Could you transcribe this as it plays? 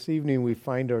This evening we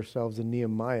find ourselves in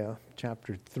Nehemiah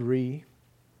chapter 3.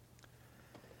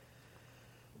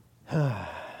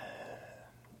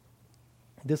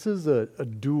 This is a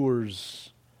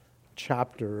doer's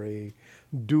chapter, a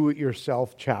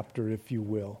do-it-yourself chapter, if you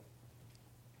will.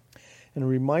 And it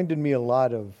reminded me a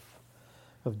lot of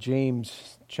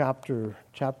James chapter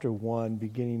 1,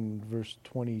 beginning verse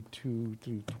 22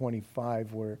 through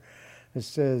 25, where it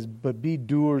says, "But be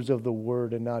doers of the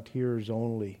word and not hearers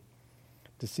only,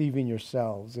 deceiving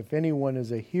yourselves. If anyone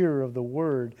is a hearer of the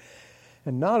word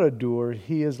and not a doer,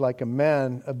 he is like a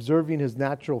man observing his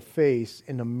natural face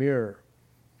in a mirror.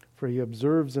 For he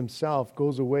observes himself,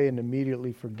 goes away, and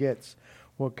immediately forgets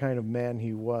what kind of man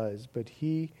he was. But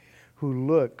he who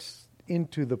looks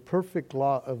into the perfect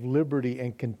law of liberty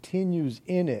and continues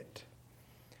in it,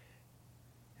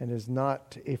 and is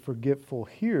not a forgetful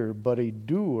hearer, but a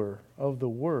doer of the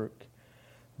work,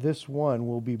 this one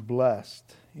will be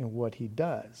blessed in what he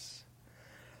does."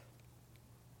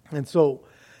 And so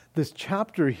this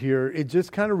chapter here, it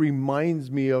just kind of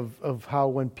reminds me of how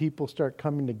when people start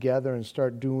coming together and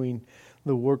start doing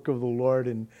the work of the Lord.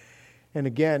 And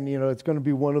again, it's going to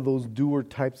be one of those doer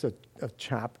types of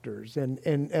chapters. And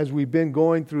as we've been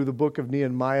going through the book of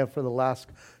Nehemiah for the last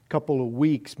couple of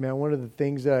weeks, man, one of the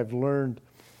things that I've learned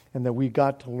and that we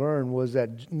got to learn was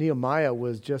that Nehemiah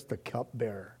was just a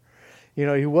cupbearer.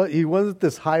 He wasn't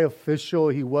this high official.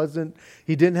 He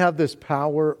didn't have this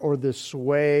power or this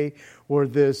sway or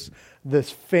this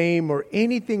fame or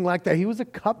anything like that. He was a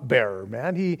cupbearer,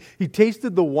 man. He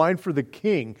tasted the wine for the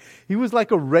king. He was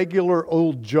like a regular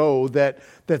old Joe that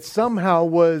somehow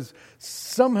was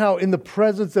in the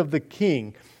presence of the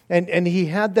king. And he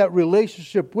had that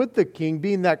relationship with the king,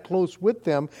 being that close with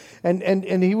them.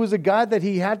 And he was a guy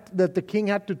that the king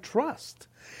had to trust.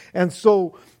 And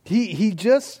so he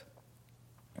just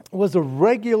was a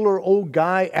regular old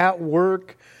guy at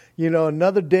work,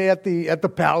 another day at the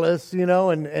palace,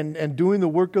 and doing the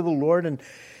work of the Lord. And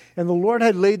the Lord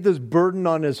had laid this burden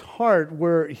on his heart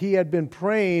where he had been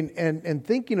praying and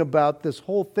thinking about this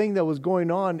whole thing that was going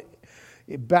on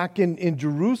back in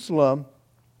Jerusalem.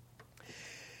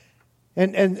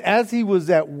 And as he was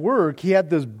at work, he had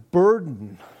this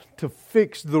burden to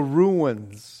fix the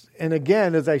ruins. And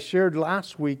again, as I shared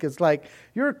last week, it's like,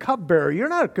 you're a cupbearer. You're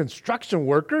not a construction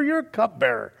worker. You're a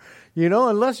cupbearer.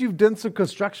 Unless you've done some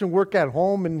construction work at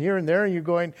home and here and there, and you're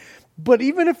going, but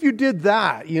even if you did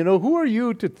that, who are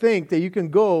you to think that you can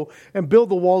go and build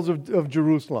the walls of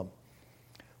Jerusalem?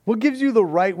 What gives you the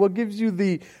right? What gives you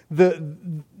the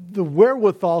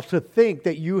wherewithal to think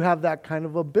that you have that kind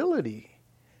of ability?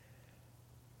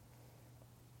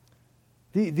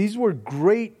 These were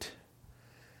great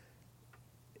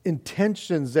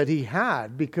intentions that he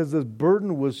had because the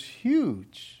burden was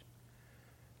huge.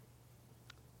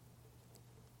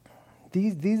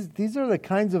 These are the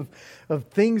kinds of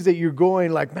things that you're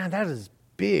going like, man, that is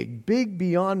big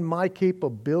beyond my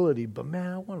capability. But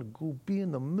man, I want to go be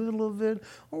in the middle of it.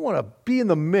 I want to be in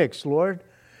the mix, Lord.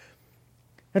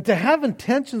 And to have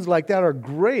intentions like that are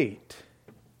great.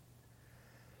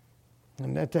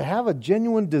 And that to have a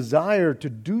genuine desire to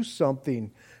do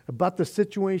something about the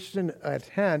situation at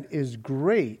hand is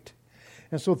great.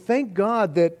 And so thank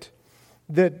God that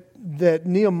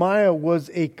Nehemiah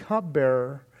was a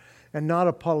cupbearer and not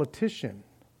a politician.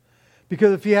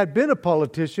 Because if he had been a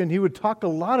politician, he would talk a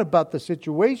lot about the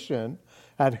situation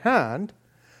at hand,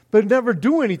 but never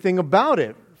do anything about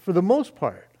it for the most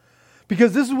part.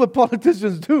 Because this is what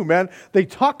politicians do, man. They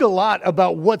talk a lot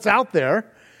about what's out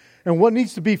there and what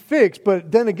needs to be fixed,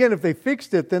 but then again, if they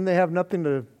fixed it, then they have nothing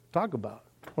to talk about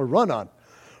or run on,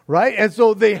 right? And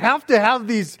so they have to have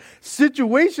these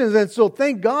situations. And so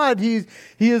thank God he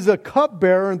is a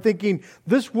cupbearer and thinking,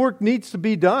 this work needs to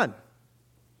be done.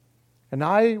 And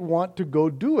I want to go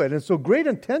do it. And so great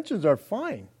intentions are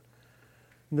fine.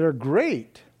 They're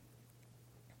great.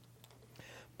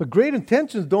 But great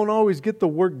intentions don't always get the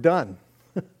work done.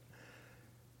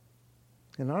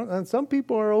 And some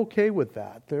people are okay with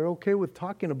that. They're okay with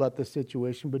talking about the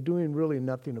situation, but doing really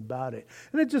nothing about it.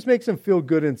 And it just makes them feel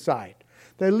good inside.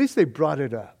 That at least they brought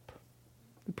it up.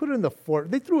 They put it in the fort.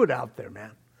 They threw it out there,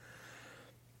 man.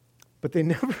 But they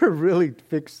never really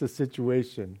fixed the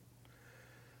situation.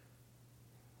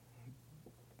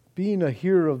 Being a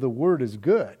hearer of the word is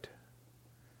good.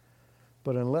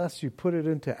 But unless you put it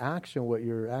into action, what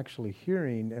you're actually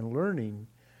hearing and learning,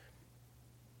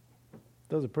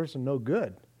 does a person no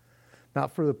good.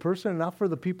 Not for the person, not for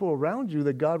the people around you,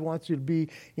 that God wants you to be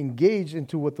engaged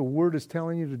into what the Word is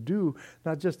telling you to do,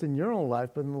 not just in your own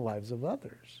life, but in the lives of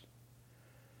others.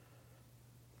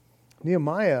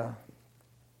 Nehemiah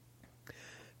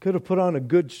Could have put on a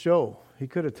good show. He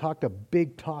could have talked a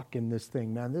big talk in this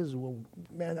thing, man. This is what,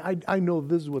 man, I know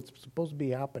this is what's supposed to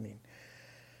be happening.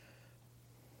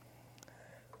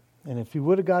 And if he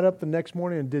would have got up the next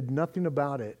morning and did nothing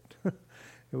about it, it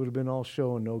would have been all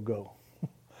show and no go.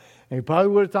 And he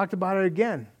probably would have talked about it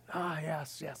again.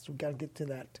 Yes, we got to get to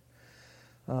that.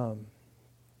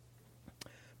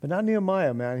 But not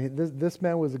Nehemiah, man. This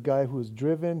man was a guy who was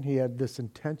driven. He had this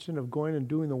intention of going and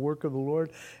doing the work of the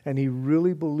Lord, and he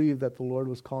really believed that the Lord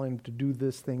was calling him to do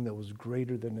this thing that was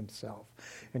greater than himself,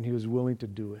 and he was willing to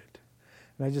do it.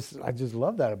 And I just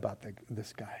love that about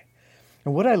this guy.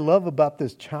 And what I love about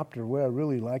this chapter, what I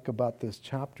really like about this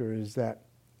chapter is that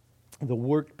the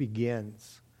work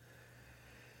begins.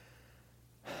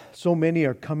 So many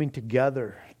are coming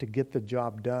together to get the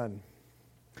job done.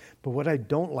 But what I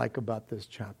don't like about this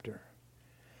chapter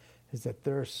is that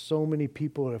there are so many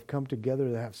people that have come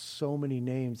together that have so many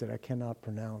names that I cannot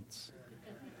pronounce.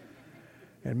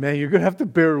 And man, you're going to have to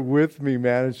bear with me,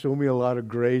 man, and show me a lot of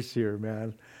grace here,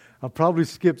 man. I'll probably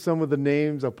skip some of the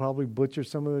names. I'll probably butcher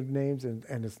some of the names, and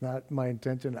it's not my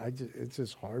intention. It's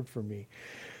just hard for me.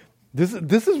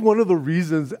 This is one of the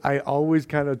reasons I always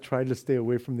kind of try to stay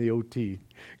away from the OT,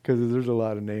 because there's a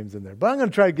lot of names in there. But I'm going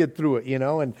to try to get through it, you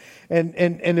know. And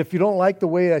if you don't like the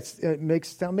way it makes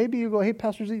sound, maybe you go, hey,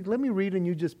 Pastor Z, let me read and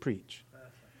you just preach.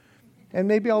 And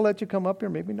maybe I'll let you come up here,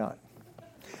 maybe not.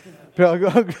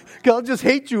 I'll just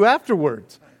hate you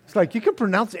afterwards. It's like, you can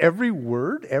pronounce every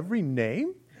word, every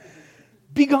name?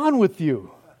 Be gone with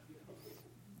you.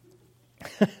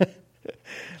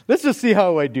 Let's just see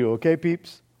how I do, okay,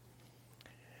 peeps?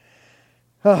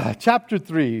 Chapter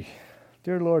 3.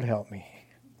 Dear Lord, help me.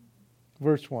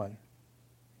 Verse 1.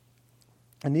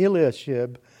 And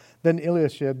Eliashib,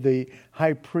 the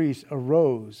high priest,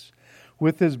 arose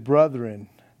with his brethren,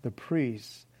 the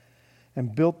priests,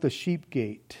 and built the sheep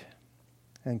gate.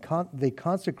 And they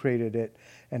consecrated it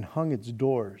and hung its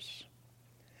doors.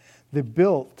 They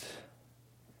built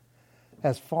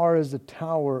as far as the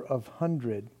Tower of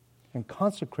 100 and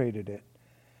consecrated it.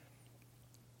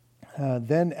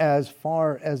 Then as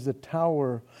far as the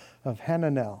Tower of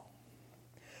Hananel.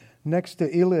 Next to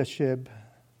Eliashib,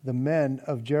 the men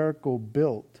of Jericho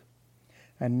built,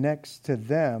 and next to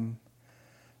them,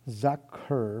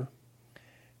 Zachar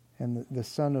and the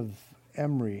son of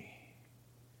Emri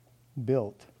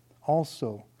built.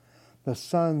 Also, the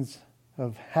sons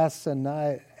of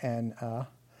Hassaniah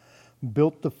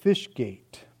built the fish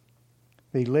gate.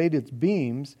 They laid its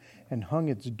beams and hung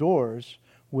its doors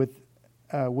with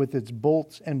its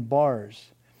bolts and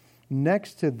bars.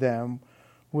 Next to them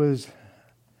was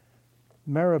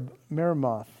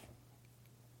Meremoth,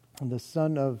 the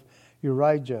son of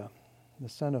Urijah, the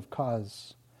son of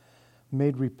Kaz,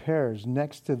 made repairs.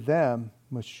 Next to them,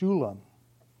 Meshullam,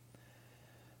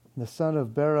 the son of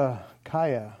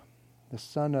Berechiah, the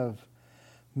son of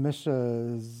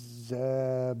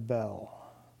Meshezabel,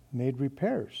 made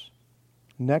repairs.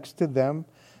 Next to them,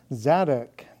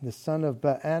 Zadok, the son of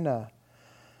Baana,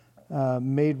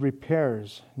 made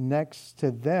repairs. Next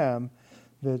to them,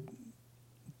 the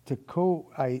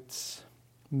Tekoites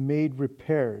made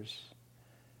repairs.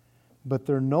 But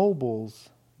their nobles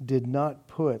did not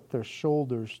put their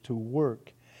shoulders to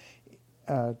work,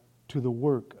 to the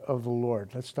work of the Lord.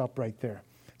 Let's stop right there.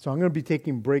 So I'm going to be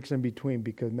taking breaks in between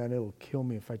because, man, it'll kill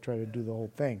me if I try to do the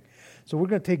whole thing. So we're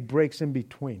going to take breaks in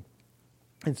between.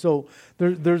 And so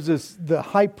there's the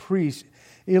high priest,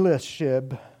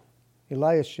 Eliashib.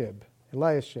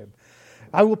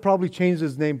 I will probably change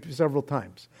his name several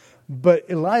times. But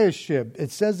Eliashib,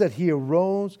 it says that he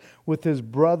arose with his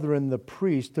brethren, the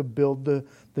priest, to build the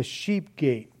sheep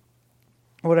gate.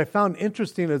 What I found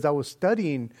interesting as I was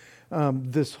studying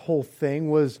this whole thing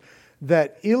was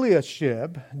that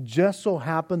Eliashib just so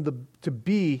happened to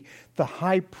be the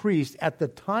high priest at the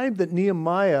time that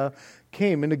Nehemiah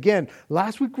came. And again,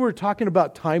 last week we were talking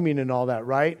about timing and all that,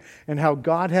 right? And how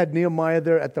God had Nehemiah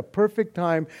there at the perfect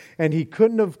time, and he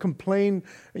couldn't have complained,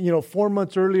 4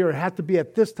 months earlier. It had to be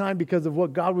at this time because of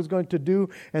what God was going to do.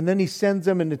 And then he sends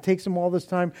them, and it takes him all this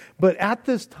time. But at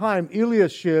this time,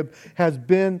 Eliashib has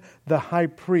been the high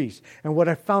priest. And what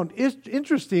I found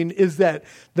interesting is that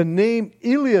the name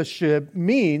Eliashib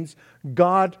means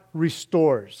God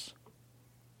restores.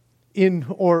 In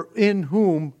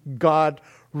whom God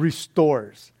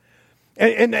restores.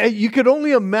 And you could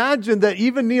only imagine that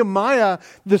even Nehemiah,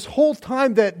 this whole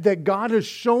time that God has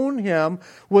shown him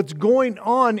what's going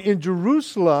on in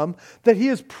Jerusalem, that he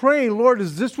is praying, Lord,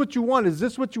 is this what you want? Is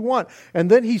this what you want? And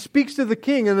then he speaks to the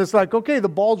king, and it's like, okay, the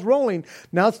ball's rolling.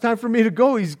 Now it's time for me to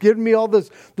go. He's giving me all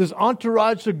this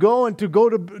entourage to go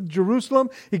to Jerusalem.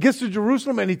 He gets to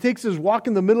Jerusalem, and he takes his walk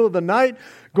in the middle of the night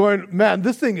going, man,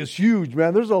 this thing is huge,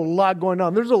 man. There's a lot going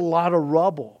on. There's a lot of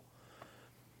rubble.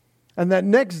 And that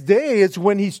next day is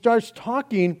when he starts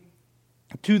talking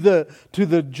to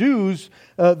the Jews,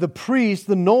 the priests,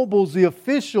 the nobles, the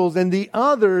officials, and the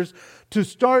others to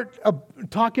start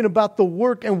talking about the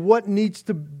work and what needs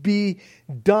to be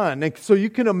done. And so you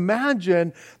can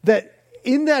imagine that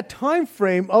in that time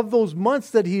frame of those months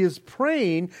that he is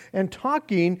praying and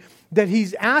talking, that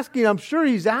he's asking, I'm sure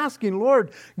he's asking,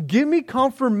 Lord, give me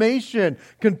confirmation.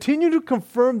 Continue to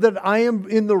confirm that I am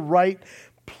in the right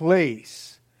place.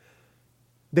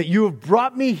 That you have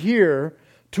brought me here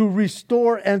to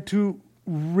restore and to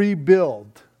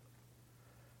rebuild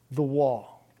the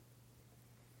wall.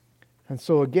 And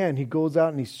so again, he goes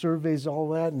out and he surveys all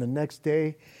that. And the next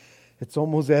day, it's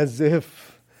almost as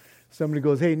if somebody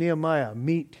goes, hey, Nehemiah,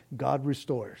 meet God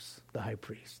restores the high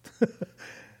priest.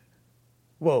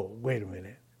 Whoa, wait a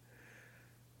minute.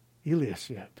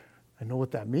 Eliashib, I know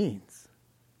what that means.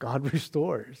 God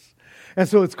restores. And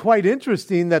so it's quite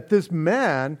interesting that this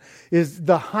man is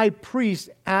the high priest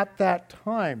at that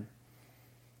time.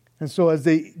 And so as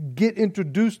they get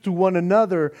introduced to one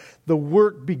another, the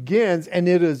work begins, and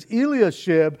it is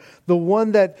Eliashib, the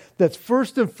one that's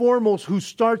first and foremost who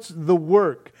starts the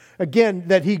work. Again,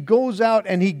 that he goes out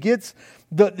and he gets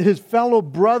his fellow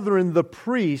brethren, the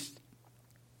priest,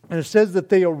 and it says that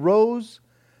they arose,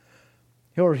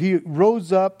 or he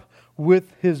rose up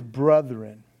with his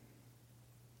brethren.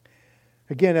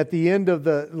 Again, at the end of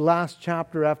the last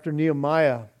chapter, after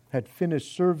Nehemiah had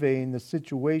finished surveying the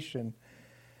situation,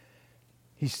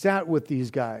 he sat with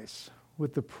these guys,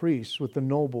 with the priests, with the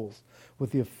nobles,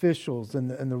 with the officials, and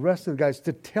the rest of the guys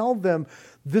to tell them,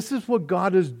 this is what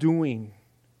God is doing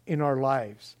in our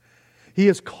lives. He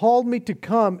has called me to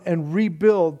come and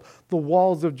rebuild the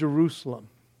walls of Jerusalem.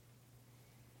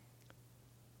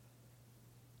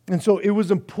 And so it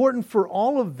was important for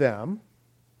all of them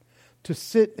to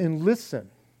sit and listen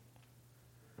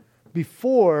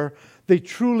before they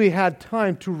truly had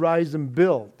time to rise and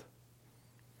build.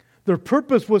 Their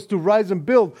purpose was to rise and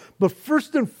build, but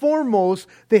first and foremost,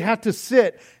 they had to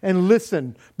sit and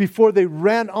listen before they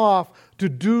ran off to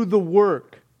do the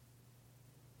work.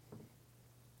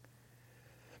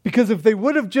 Because if they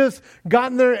would have just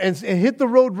gotten there and hit the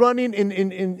road running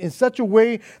in such a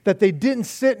way that they didn't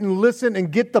sit and listen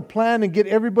and get the plan and get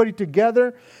everybody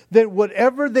together, then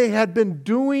whatever they had been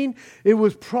doing, it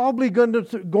was probably going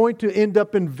to end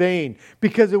up in vain.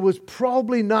 Because it was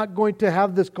probably not going to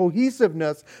have this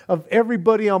cohesiveness of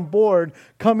everybody on board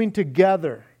coming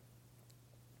together.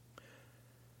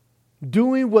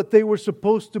 Doing what they were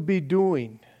supposed to be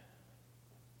doing.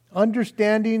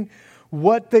 Understanding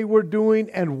what they were doing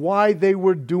and why they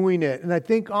were doing it. And I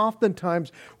think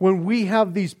oftentimes when we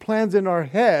have these plans in our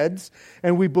heads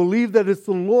and we believe that it's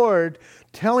the Lord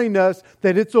telling us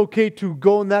that it's okay to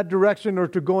go in that direction or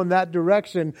to go in that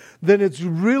direction, then it's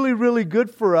really, really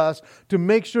good for us to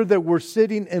make sure that we're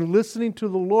sitting and listening to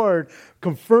the Lord,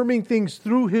 confirming things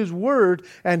through His Word,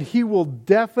 and He will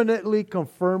definitely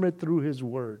confirm it through His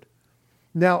Word.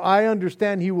 Now, I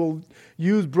understand He will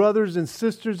use brothers and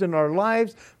sisters in our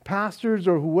lives, pastors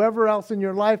or whoever else in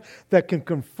your life that can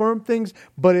confirm things,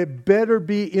 but it better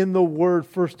be in the Word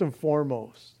first and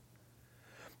foremost.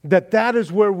 That is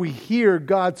where we hear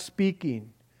God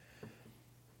speaking.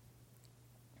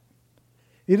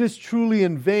 It is truly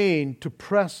in vain to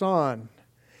press on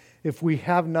if we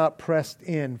have not pressed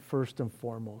in first and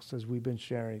foremost, as we've been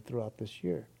sharing throughout this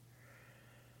year.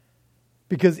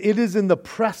 Because it is in the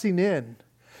pressing in,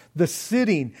 the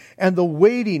sitting and the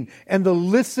waiting and the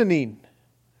listening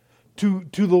to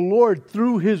the Lord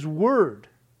through His Word.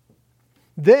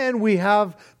 Then we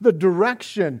have the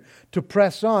direction to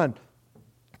press on,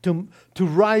 to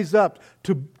rise up,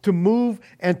 to move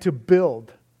and to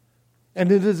build.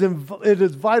 And it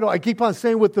is vital. I keep on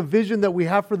saying with the vision that we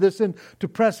have for this and to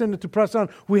press in and to press on,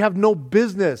 we have no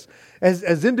business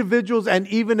as individuals and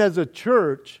even as a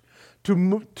church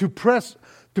to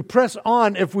press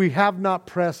on if we have not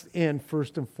pressed in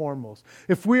first and foremost.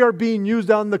 If we are being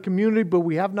used out in the community but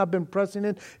we have not been pressing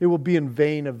in, it will be in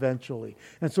vain eventually.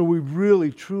 And so we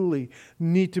really, truly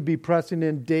need to be pressing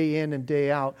in and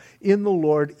day out in the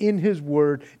Lord, in His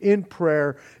Word, in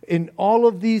prayer, in all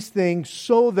of these things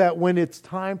so that when it's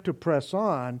time to press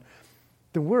on,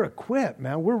 then we're equipped,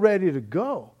 man. We're ready to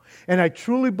go. And I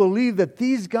truly believe that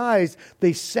these guys,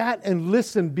 they sat and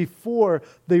listened before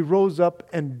they rose up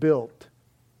and built.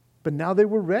 But now they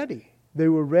were ready. They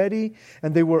were ready,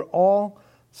 and they were all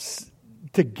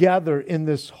together in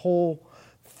this whole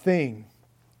thing.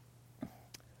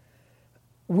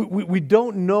 We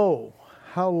don't know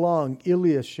how long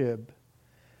Eliashib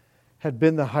had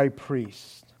been the high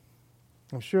priest.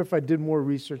 I'm sure if I did more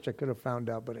research, I could have found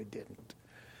out, but I didn't.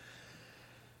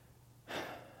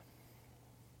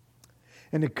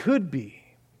 And it could be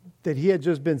that he had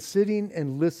just been sitting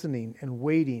and listening and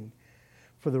waiting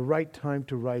for the right time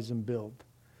to rise and build.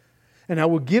 And I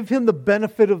will give him the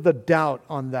benefit of the doubt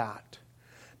on that.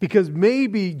 Because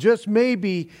maybe, just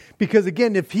maybe, because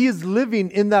again, if he is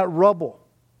living in that rubble,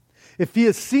 if he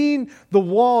has seen the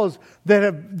walls that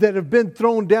have been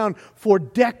thrown down for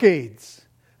decades,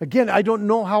 again, I don't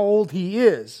know how old he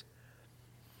is,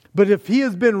 but if he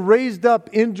has been raised up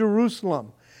in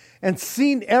Jerusalem and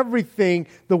seen everything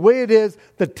the way it is,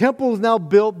 the temple is now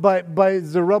built by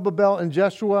Zerubbabel and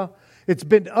Jeshua. It's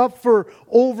been up for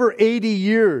over 80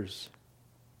 years,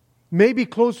 maybe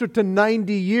closer to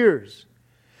 90 years.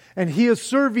 And he is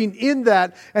serving in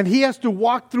that, and he has to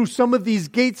walk through some of these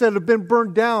gates that have been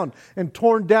burned down and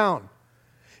torn down.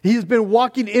 He has been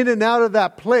walking in and out of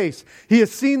that place. He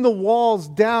has seen the walls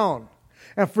down.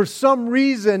 And for some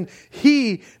reason,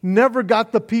 he never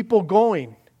got the people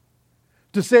going.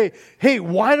 To say, hey,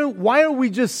 why are we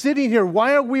just sitting here?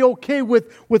 Why are we okay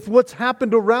with what's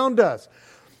happened around us?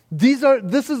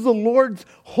 This is the Lord's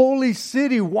holy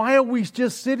city. Why are we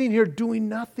just sitting here doing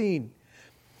nothing?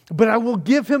 But I will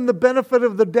give him the benefit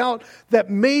of the doubt that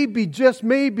maybe, just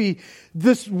maybe,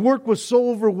 this work was so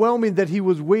overwhelming that he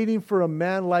was waiting for a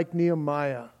man like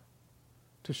Nehemiah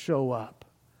to show up.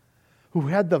 Who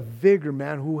had the vigor,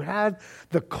 man, who had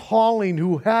the calling,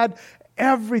 who had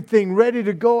everything ready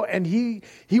to go, and he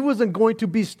wasn't going to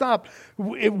be stopped.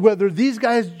 Whether these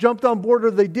guys jumped on board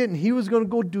or they didn't, he was going to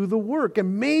go do the work.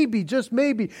 And maybe, just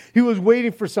maybe, he was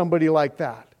waiting for somebody like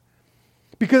that.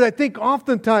 Because I think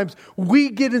oftentimes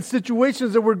we get in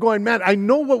situations that we're going, man, I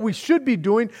know what we should be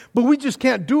doing, but we just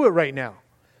can't do it right now.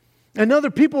 And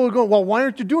other people are going, well, why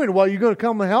aren't you doing it? Well, you're going to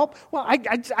come and help? Well,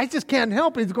 I just can't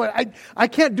help. And he's going, I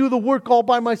can't do the work all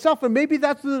by myself. And maybe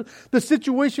that's the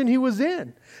situation he was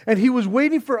in. And he was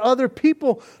waiting for other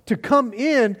people to come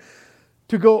in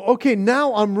to go, okay,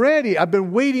 now I'm ready. I've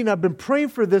been waiting. I've been praying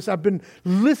for this. I've been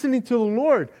listening to the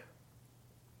Lord.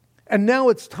 And now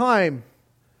it's time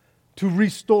to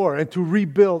restore and to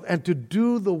rebuild and to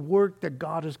do the work that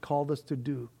God has called us to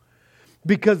do.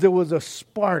 Because there was a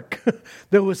spark.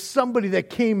 There was somebody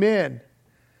that came in.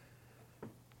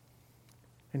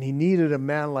 And he needed a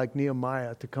man like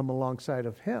Nehemiah to come alongside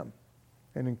of him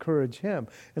and encourage him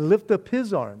and lift up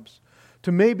his arms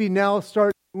to maybe now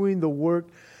start doing the work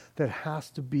that has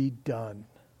to be done,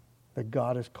 that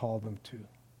God has called them to.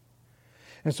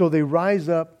 And so they rise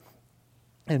up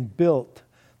and built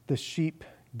the sheep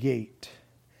gate,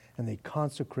 and they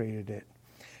consecrated it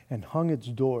and hung its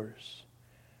doors.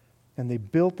 And they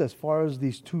built as far as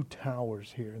these 2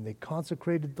 towers here, and they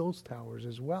consecrated those towers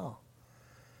as well.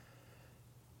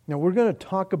 Now we're going to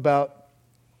talk about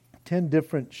 10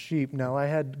 different sheep. Now I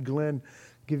had Glenn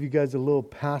give you guys a little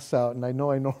pass out, and I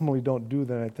know I normally don't do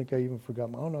that. I think I even forgot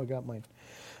mine. Oh no, I got mine.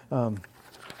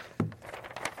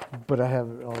 But I have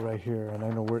it all right here, and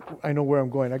I know where I'm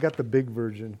going. I got the big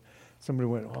version. Somebody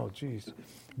went, oh geez.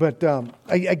 But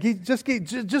I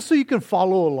just so you can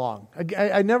follow along.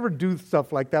 I never do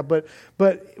stuff like that, but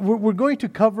we're going to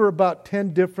cover about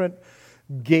 10 different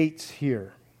gates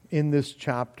here in this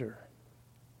chapter.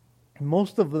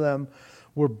 Most of them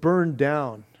were burned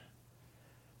down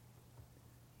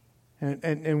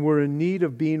and were in need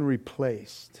of being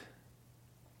replaced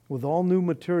with all new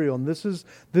material. And this is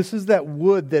that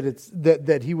wood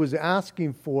that he was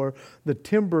asking for, the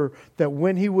timber, that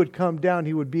when he would come down,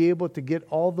 he would be able to get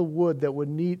all the wood that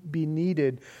would be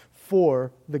needed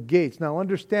for the gates. Now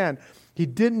understand, he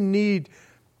didn't need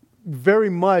very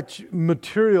much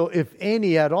material, if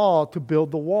any at all, to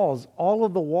build the walls. All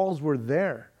of the walls were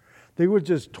there. They were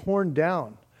just torn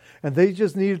down. And they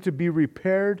just needed to be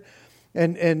repaired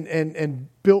and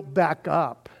built back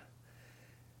up.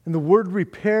 And the word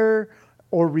repair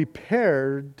or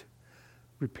repaired,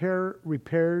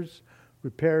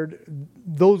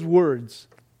 those words,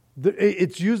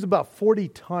 it's used about 40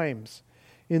 times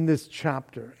in this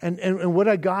chapter. And what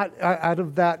I got out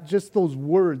of that, just those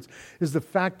words, is the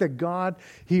fact that God,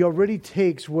 He already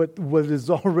takes what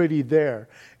is already there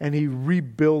and He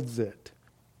rebuilds it.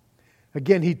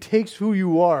 Again, he takes who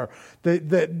you are,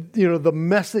 the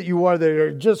mess that you are that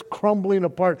are just crumbling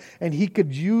apart, and he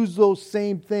could use those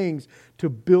same things to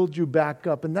build you back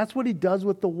up. And that's what he does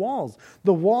with the walls.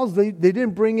 The walls, they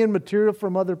didn't bring in material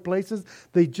from other places.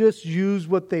 They just used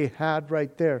what they had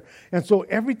right there. And so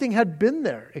everything had been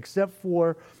there except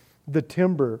for the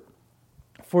timber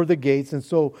for the gates. And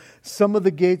so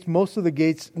most of the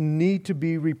gates need to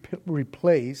be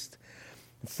replaced.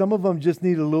 Some of them just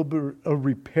need a little bit of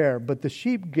repair. But the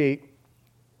sheep gate,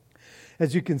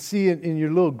 as you can see in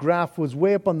your little graph, was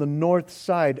way up on the north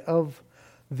side of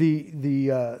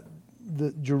the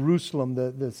Jerusalem,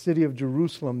 the city of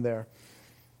Jerusalem there.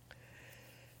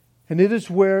 And it is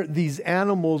where these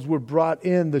animals were brought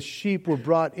in, the sheep were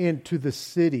brought into the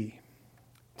city.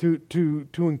 To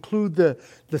include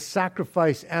the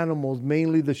sacrifice animals,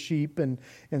 mainly the sheep and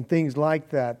things like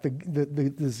that.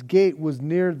 This gate was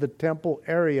near the temple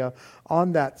area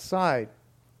on that side.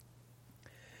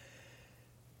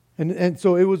 And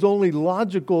so it was only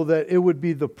logical that it would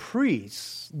be the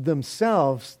priests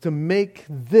themselves to make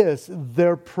this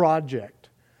their project,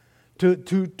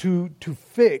 to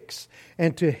fix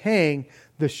and to hang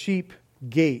the sheep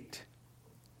gate.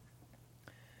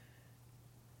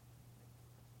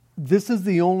 This is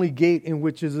the only gate in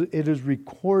which it is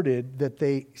recorded that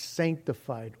they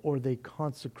sanctified or they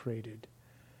consecrated.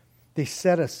 They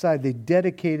set aside, they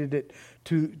dedicated it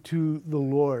to the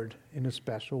Lord in a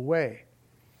special way.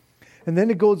 And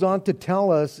then it goes on to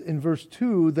tell us in verse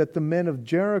 2 that the men of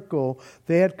Jericho,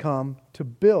 they had come to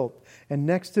build. And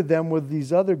next to them were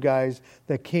these other guys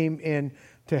that came in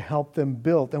to help them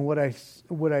build. And what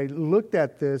I looked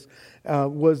at this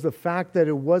was the fact that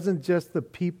it wasn't just the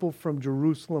people from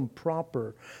Jerusalem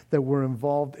proper that were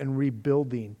involved in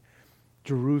rebuilding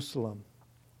Jerusalem.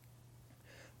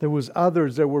 There was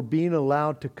others that were being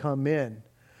allowed to come in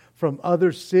from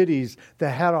other cities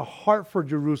that had a heart for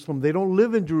Jerusalem. They don't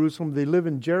live in Jerusalem. They live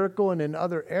in Jericho and in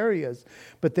other areas.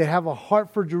 But they have a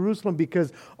heart for Jerusalem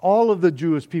because all of the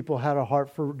Jewish people had a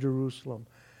heart for Jerusalem.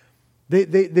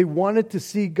 They wanted to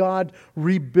see God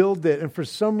rebuild it. And for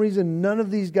some reason, none of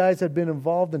these guys had been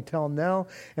involved until now.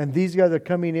 And these guys are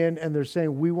coming in and they're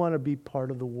saying, we want to be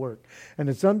part of the work. And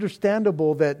it's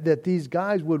understandable that these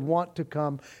guys would want to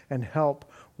come and help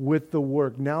with the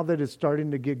work. Now that it's starting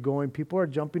to get going, people are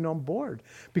jumping on board.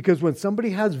 Because when somebody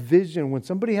has vision, when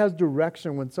somebody has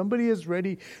direction, when somebody is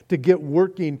ready to get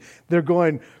working, they're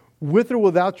going, with or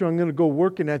without you, I'm going to go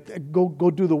work and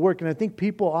go do the work. And I think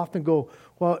people often go,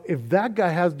 well, if that guy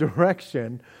has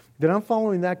direction, then I'm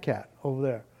following that cat over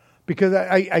there. Because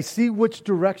I see which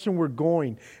direction we're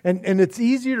going. And it's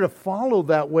easier to follow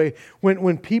that way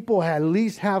when people at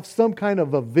least have some kind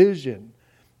of a vision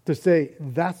to say,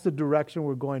 that's the direction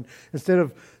we're going. Instead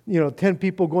of 10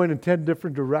 people going in 10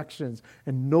 different directions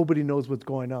and nobody knows what's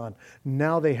going on.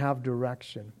 Now they have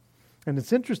direction. And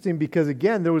it's interesting because,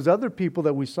 again, there was other people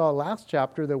that we saw last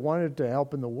chapter that wanted to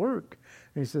help in the work.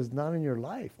 And he says, not in your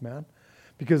life, man.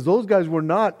 Because those guys were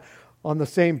not on the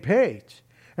same page.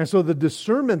 And so the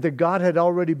discernment that God had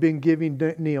already been giving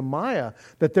Nehemiah,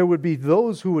 that there would be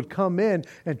those who would come in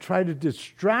and try to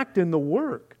distract in the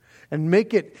work and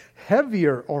make it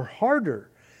heavier or harder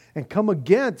and come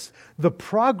against the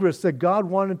progress that God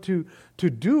wanted to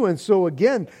do. And so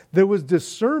again, there was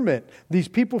discernment. These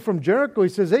people from Jericho, he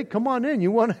says, hey, come on in.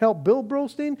 You want to help Bill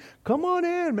Brostein? Come on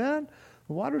in, man.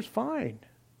 The water's fine.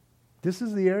 This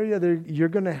is the area that you're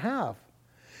going to have.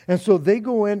 And so they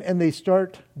go in and they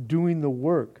start doing the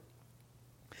work.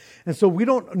 And so we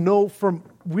don't know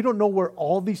where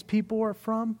all these people are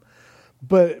from,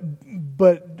 but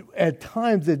at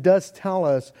times it does tell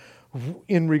us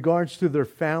in regards to their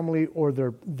family or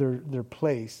their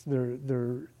place,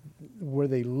 their where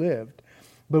they lived.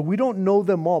 But we don't know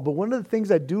them all. But one of the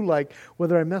things I do like,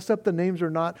 whether I mess up the names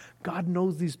or not, God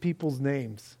knows these people's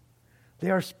names. They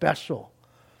are special.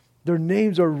 Their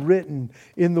names are written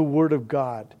in the Word of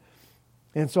God.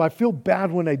 And so I feel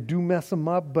bad when I do mess them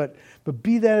up, but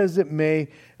be that as it may,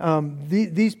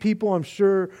 these people I'm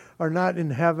sure are not in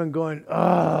heaven going,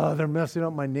 they're messing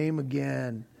up my name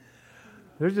again.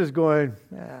 They're just going,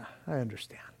 I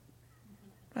understand.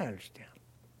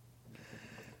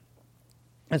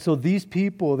 And so these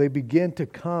people, they begin to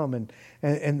come and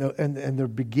they're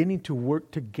beginning to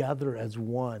work together as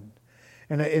one.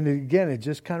 And again, it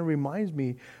just kind of reminds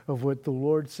me of what the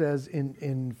Lord says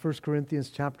in 1 Corinthians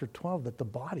chapter 12, that the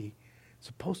body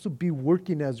Supposed to be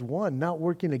working as one, not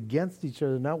working against each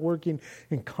other, not working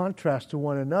in contrast to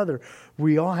one another.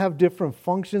 We all have different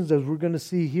functions, as we're going to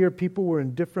see here. People were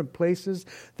in different places.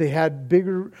 They had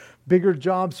bigger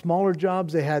jobs, smaller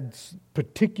jobs. They had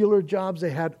particular jobs.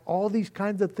 They had all these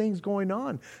kinds of things going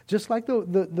on, just like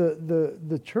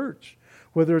the church.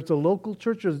 Whether it's a local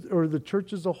church or the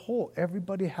church as a whole,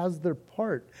 everybody has their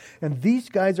part. And these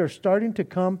guys are starting to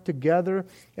come together,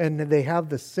 and they have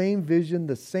the same vision,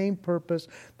 the same purpose,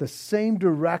 the same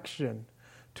direction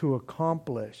to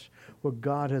accomplish what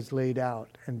God has laid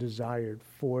out and desired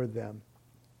for them.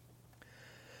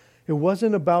 It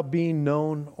wasn't about being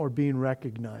known or being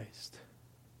recognized.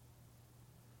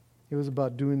 It was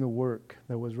about doing the work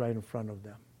that was right in front of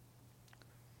them.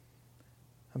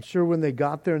 I'm sure when they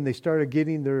got there and they started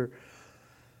getting their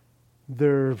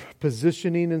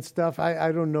positioning and stuff,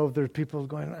 I don't know if there's people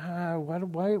going,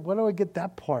 why do I get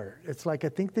that part? It's like, I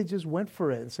think they just went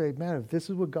for it and say, man, if this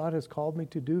is what God has called me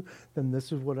to do, then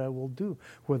this is what I will do.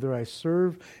 Whether I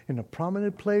serve in a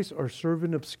prominent place or serve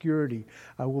in obscurity,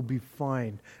 I will be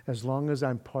fine as long as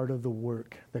I'm part of the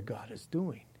work that God is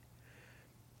doing.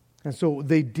 And so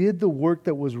they did the work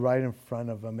that was right in front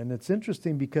of them. And it's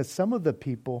interesting because some of the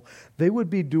people, they would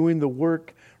be doing the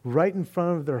work right in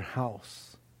front of their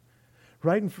house,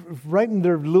 right in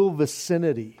their little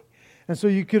vicinity. And so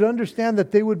you could understand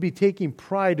that they would be taking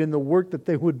pride in the work that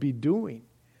they would be doing,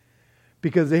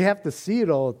 because they have to see it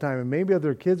all the time. And maybe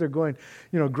other kids are going,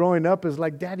 growing up is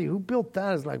like, Daddy, who built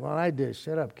that? It's like, well, I did.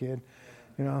 Shut up, kid.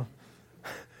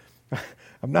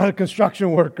 I'm not a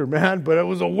construction worker, man, but it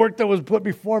was a work that was put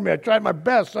before me. I tried my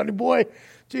best, sonny boy.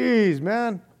 Jeez,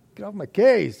 man, get off my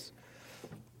case.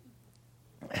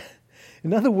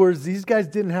 In other words, these guys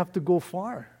didn't have to go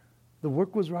far. The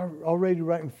work was already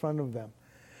right in front of them.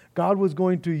 God was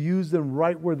going to use them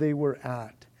right where they were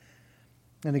at.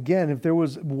 And again, if there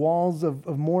was walls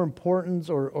of more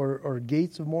importance or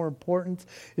gates of more importance,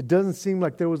 it doesn't seem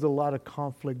like there was a lot of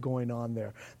conflict going on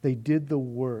there. They did the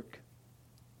work.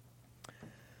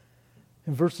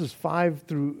 In verses 3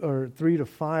 to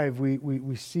 5,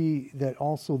 we see that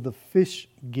also the fish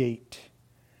gate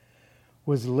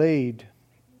was laid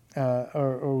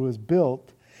or was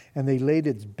built, and they laid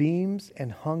its beams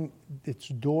and hung its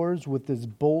doors with its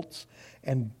bolts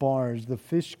and bars. The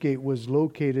fish gate was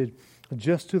located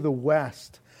just to the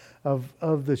west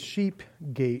of the sheep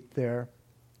gate there.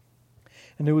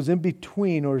 And it was in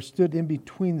between, or stood in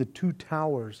between the two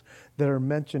towers that are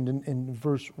mentioned in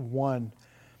verse 1.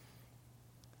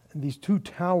 And these two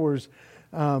towers,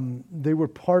 they were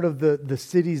part of the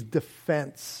city's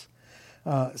defense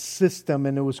system,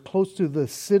 and it was close to the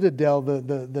citadel,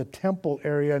 the temple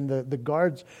area, and the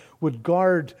guards would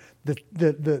guard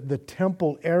the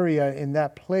temple area in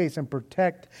that place and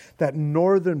protect that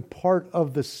northern part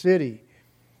of the city.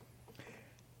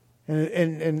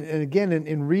 And again,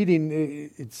 in reading,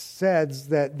 it says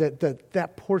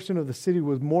that portion of the city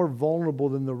was more vulnerable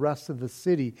than the rest of the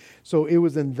city. So it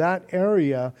was in that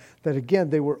area that, again,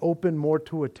 they were open more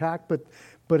to attack.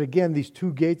 But again, these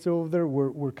two gates over there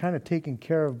were kind of taken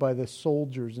care of by the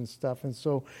soldiers and stuff. And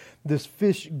so this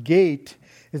fish gate,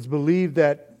 is believed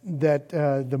that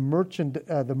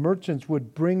the merchants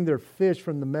would bring their fish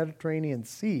from the Mediterranean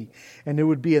Sea, and it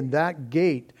would be in that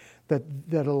gate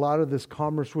that a lot of this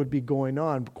commerce would be going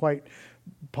on, quite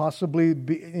possibly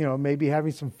maybe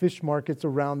having some fish markets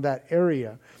around that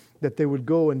area that they would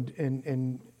go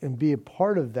and be a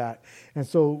part of that. And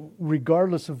so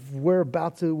regardless of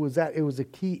whereabouts it was at, it was a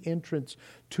key entrance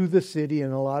to the city,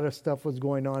 and a lot of stuff was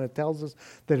going on. It tells us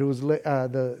that it was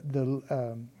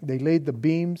they laid the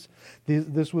beams.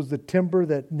 This was the timber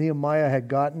that Nehemiah had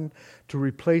gotten to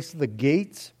replace the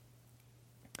gates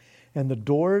and the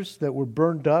doors that were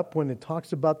burned up. When it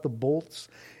talks about the bolts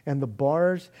and the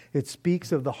bars, it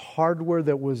speaks of the hardware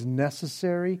that was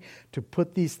necessary to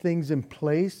put these things in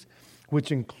place,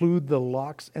 which include the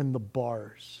locks and the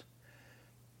bars,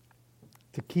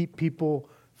 to keep people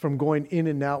from going in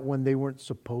and out when they weren't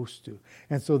supposed to.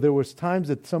 And so there was times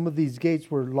that some of these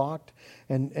gates were locked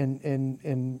and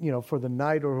for the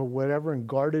night or whatever, and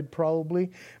guarded probably,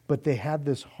 but they had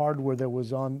this hardware that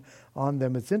was on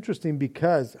them. It's interesting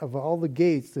because of all the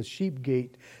gates, the sheep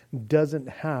gate doesn't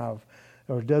have,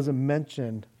 or doesn't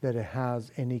mention that it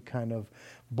has any kind of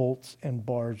bolts and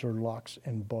bars or locks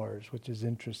and bars, which is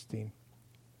interesting.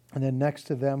 And then next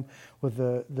to them with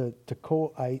the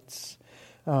Tekoites,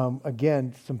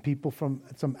 again, some people from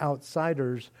some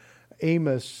outsiders.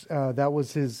 Amos, that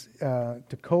was his,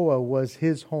 Tekoa was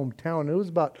his hometown. It was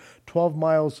about 12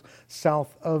 miles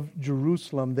south of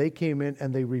Jerusalem. They came in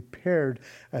and they repaired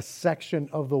a section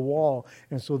of the wall.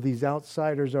 And so these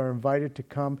outsiders are invited to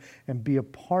come and be a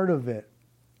part of it.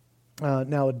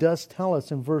 Now, it does tell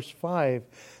us in verse 5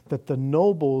 that the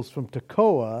nobles from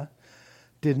Tekoa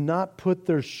did not put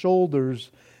their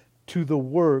shoulders to the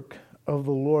work of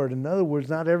the Lord. In other words,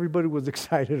 not everybody was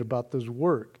excited about this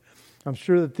work. I'm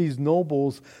sure that these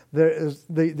nobles,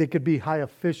 they could be high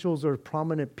officials or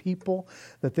prominent people,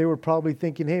 that they were probably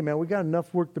thinking, hey man, we got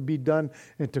enough work to be done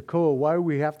in Tekoa. Why do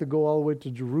we have to go all the way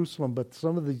to Jerusalem? But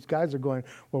some of these guys are going,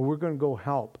 well, we're going to go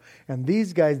help. And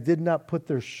these guys did not put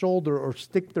their shoulder or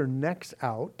stick their necks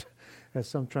out, as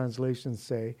some translations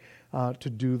say, to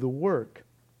do the work.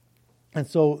 And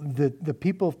so the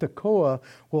people of Tekoa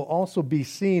will also be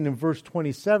seen in verse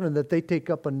 27 that they take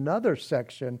up another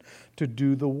section to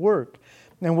do the work.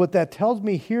 And what that tells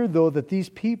me here, though, that these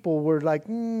people were like,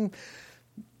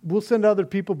 we'll send other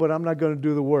people, but I'm not going to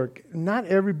do the work. Not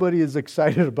everybody is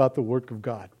excited about the work of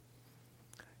God.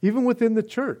 Even within the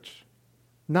church,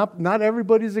 not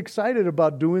everybody's excited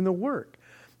about doing the work.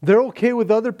 They're okay with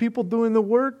other people doing the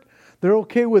work. They're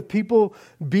okay with people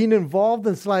being involved.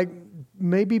 It's like,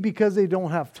 maybe because they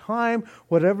don't have time,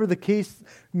 whatever the case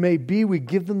may be, we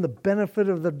give them the benefit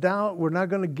of the doubt. We're not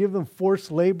going to give them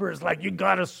forced labor. It's like, you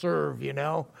got to serve,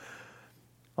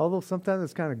 Although sometimes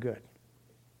it's kind of good.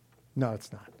 No,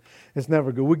 it's not. It's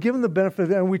never good. We give them the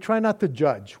benefit, and we try not to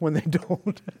judge when they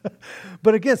don't.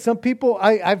 But again, some people,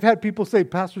 I've had people say,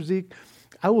 Pastor Zeke,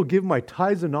 I will give my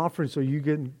tithes and offerings so you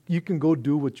can go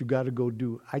do what you got to go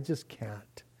do. I just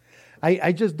can't.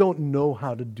 I just don't know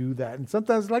how to do that. And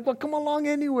sometimes it's like, well, come along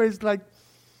anyways. Like,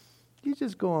 you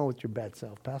just go on with your bad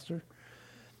self, Pastor.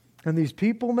 And these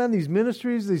people, man, these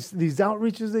ministries, these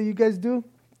outreaches that you guys do,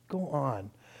 go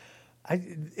on.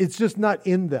 It's just not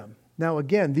in them. Now,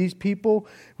 again, these people,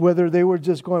 whether they were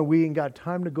just going, we ain't got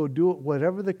time to go do it,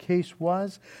 whatever the case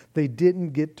was, they didn't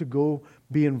get to go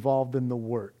be involved in the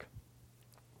work.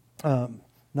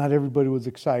 Not everybody was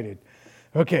excited.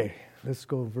 Okay, let's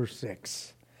go to verse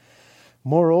 6.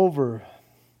 Moreover,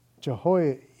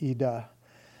 Jehoiada,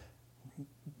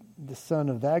 the son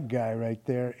of that guy right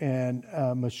there, and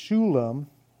Meshullam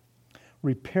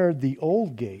repaired the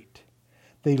old gate.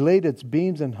 They laid its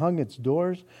beams and hung its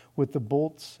doors with the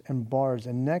bolts and bars.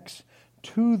 And next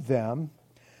to them,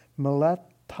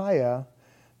 Melatiah,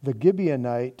 the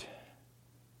Gibeonite,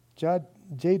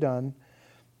 Jadon,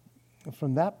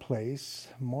 from that place,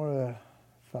 Morathite,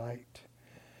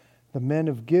 the men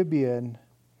of Gibeon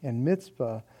and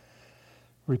Mizpah,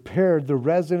 repaired the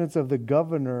residence of the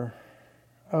governor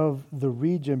of the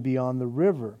region beyond the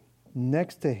river.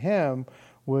 Next to him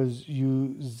was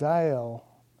Uzziel,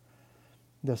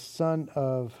 the son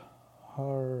of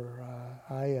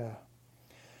Hariah,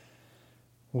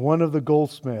 one of the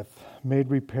goldsmiths,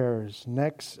 made repairs.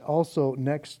 Next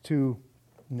to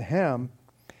him,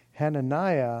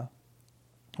 Hananiah,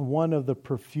 one of the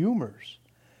perfumers,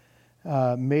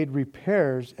 made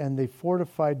repairs, and they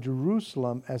fortified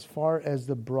Jerusalem as far as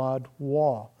the broad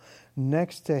wall.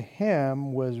 Next to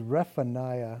him was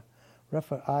Rephaiah,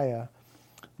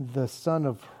 the son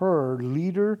of Hur,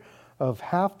 leader of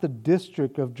half the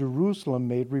district of Jerusalem,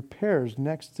 made repairs.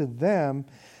 Next to them,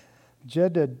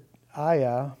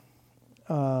 Jedediah,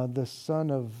 the son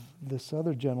of this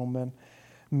other gentleman,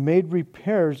 made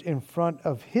repairs in front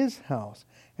of his house.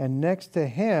 And next to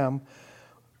him,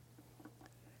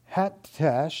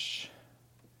 Hattesh,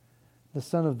 the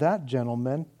son of that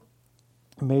gentleman,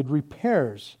 made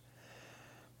repairs.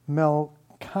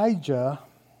 Malchijah,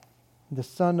 the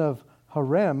son of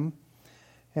Harem,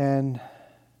 and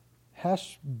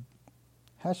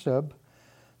Hashab,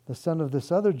 the son of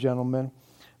this other gentleman,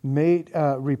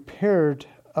 repaired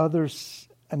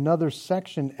another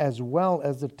section as well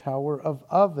as the Tower of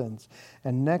Ovens.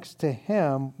 And next to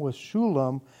him was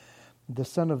Shullam, the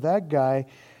son of that guy,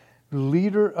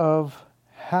 leader of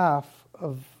half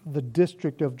of the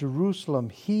district of Jerusalem.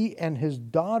 He and his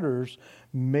daughters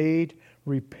made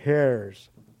repairs.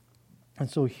 And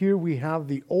so here we have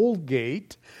the old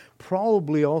gate,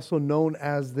 probably also known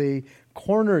as the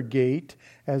corner gate,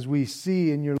 as we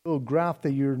see in your little graph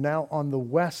that you're now on the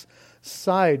west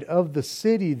side of the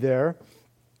city there.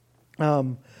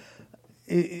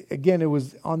 It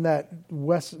was on that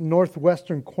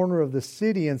northwestern corner of the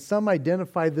city, and some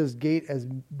identify this gate as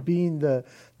being the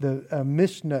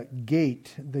Mishnah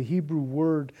gate. The Hebrew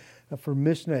word for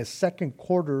Mishnah is second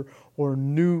quarter or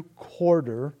new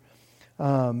quarter,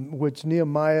 which in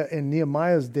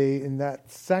Nehemiah's day, in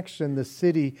that section, the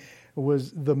city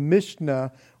was the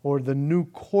Mishnah or the new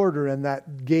quarter, and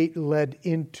that gate led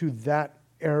into that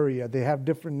area. They have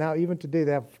different, now even today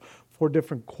they have 4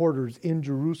 different quarters in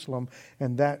Jerusalem,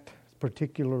 and that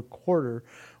particular quarter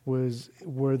was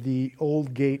where the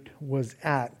old gate was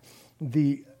at.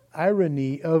 The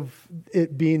irony of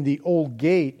it being the old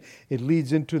gate, it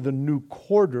leads into the new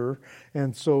quarter.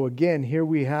 And so again, here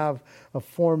we have a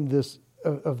form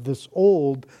of this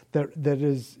old that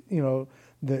is,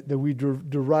 that we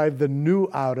derive the new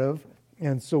out of.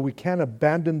 And so we can't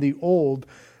abandon the old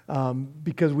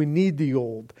because we need the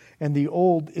old. And the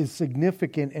old is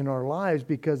significant in our lives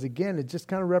because, again, it just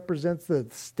kind of represents the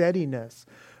steadiness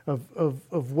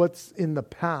of what's in the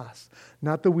past.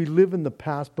 Not that we live in the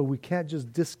past, but we can't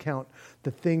just discount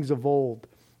the things of old.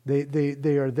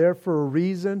 They are there for a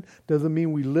reason. Doesn't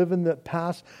mean we live in the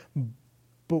past,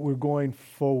 but we're going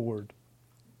forward.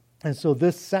 And so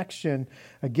this section,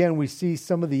 again, we see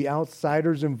some of the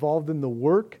outsiders involved in the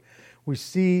work. We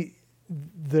see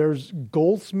there's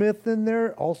goldsmith in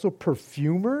there, also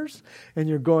perfumers. And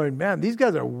you're going, man, these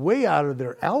guys are way out of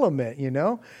their element,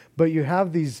 But you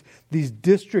have these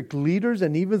district leaders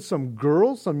and even some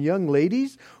girls, some young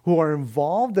ladies who are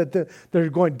involved. They're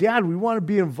going, Dad, we want to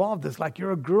be involved. It's like,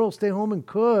 you're a girl, stay home and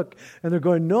cook. And they're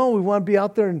going, no, we want to be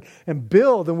out there and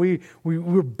build. And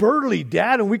we're burly,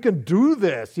 Dad, and we can do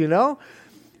this,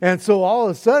 And so all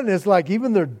of a sudden, it's like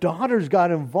even their daughters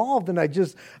got involved. And I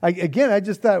just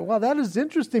thought, wow, that is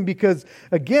interesting because,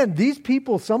 again,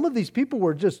 some of these people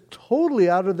were just totally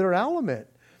out of their element.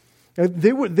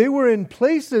 They were in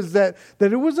places that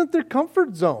it wasn't their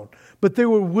comfort zone, but they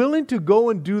were willing to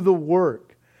go and do the work.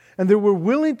 And they were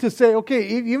willing to say, okay,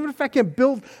 even if I can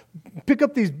pick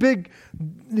up these big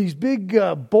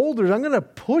boulders, I'm going to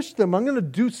push them. I'm going to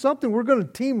do something. We're going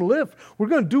to team lift. We're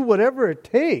going to do whatever it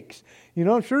takes.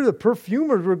 I'm sure the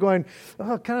perfumers were going,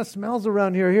 oh, it kind of smells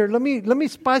around here. Here, let me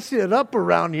spice it up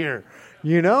around here.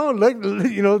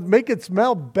 Make it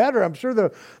smell better. I'm sure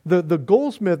the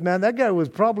goldsmith, man, that guy was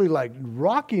probably like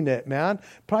rocking it, man.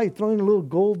 Probably throwing a little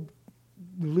gold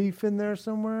leaf in there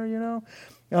somewhere,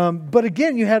 But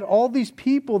again, you had all these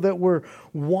people that were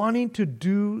wanting to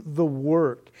do the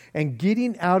work and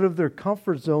getting out of their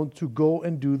comfort zone to go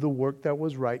and do the work that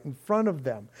was right in front of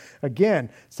them. Again,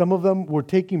 some of them were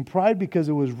taking pride because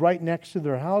it was right next to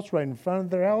their house, right in front of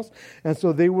their house. And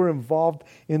so they were involved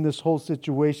in this whole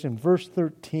situation. Verse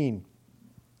 13.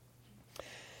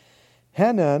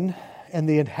 Hanun and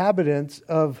the inhabitants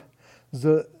of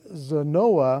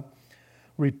Zanoah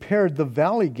repaired the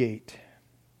valley gate.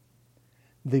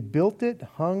 They built it,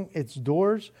 hung its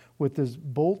doors with its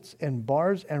bolts and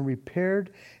bars, and repaired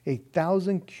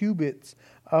 1,000 cubits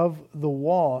of the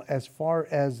wall as far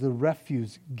as the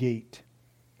refuse gate.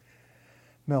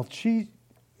 Malchijah,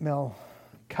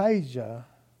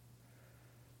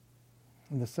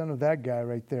 and the son of that guy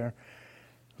right there,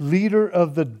 leader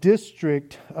of the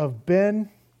district of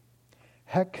Ben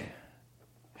Hecharem,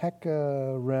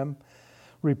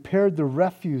 repaired the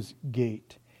refuse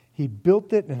gate. He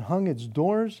built it and hung its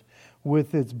doors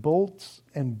with its bolts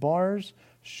and bars.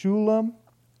 Shulam,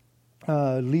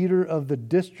 leader of the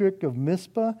district of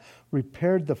Mizpah,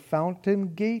 repaired the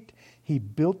fountain gate. He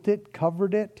built it,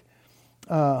 covered it,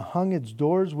 hung its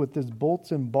doors with its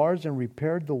bolts and bars, and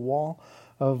repaired the wall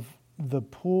of the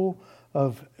pool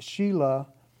of Shelah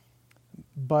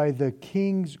by the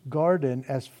king's garden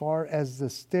as far as the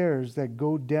stairs that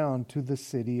go down to the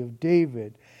city of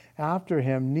David. After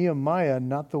him, Nehemiah,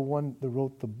 not the one that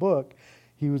wrote the book,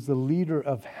 he was the leader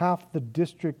of half the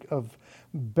district of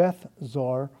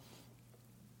Bethzar,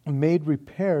 made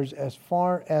repairs as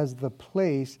far as the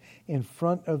place in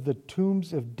front of the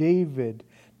tombs of David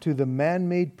to the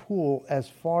man-made pool as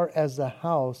far as the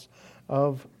house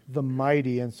of the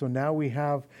mighty. And so now we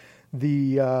have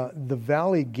the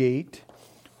valley gate,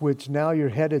 which now you're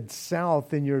headed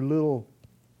south in your little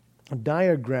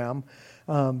diagram,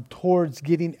 towards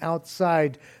getting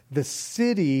outside the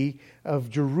city of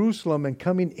Jerusalem and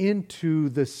coming into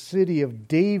the city of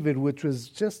David, which was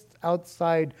just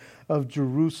outside of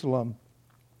Jerusalem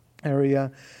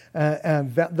area.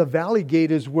 And the Valley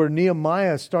Gate is where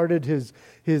Nehemiah started his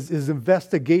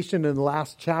investigation in the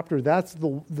last chapter. That's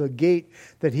the gate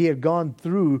that he had gone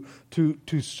through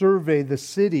to survey the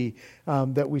city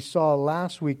that we saw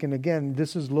last week. And again,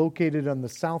 this is located on the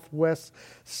southwest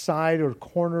side or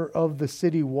corner of the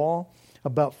city wall,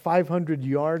 about 500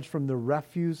 yards from the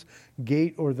refuse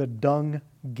gate or the dung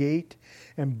gate.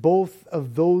 And both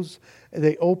of those,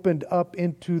 they opened up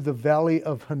into the valley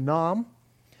of Hinnom.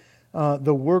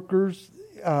 The workers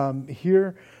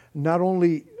here not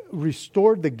only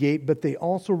restored the gate, but they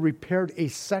also repaired a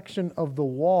section of the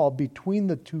wall between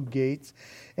the two gates.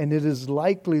 And it is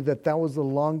likely that was the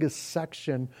longest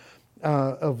section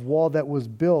of wall that was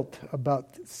built,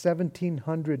 about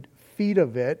 1,700 feet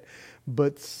of it.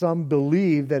 But some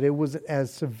believe that it wasn't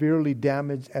as severely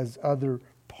damaged as other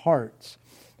parts.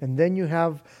 And then you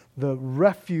have the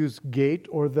refuse gate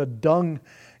or the dung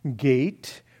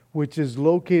gate, which is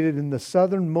located in the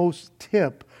southernmost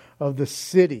tip of the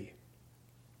city,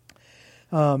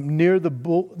 near the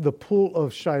pool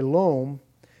of Siloam.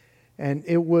 And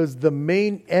it was the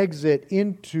main exit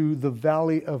into the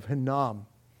valley of Hinnom.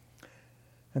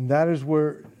 And that is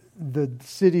where the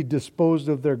city disposed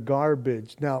of their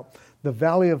garbage. Now, the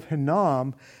valley of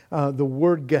Hinnom, the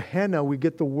word Gehenna, we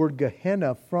get the word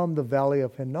Gehenna from the valley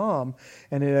of Hinnom,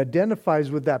 and it identifies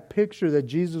with that picture that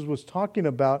Jesus was talking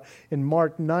about in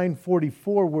Mark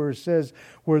 9:44, where it says,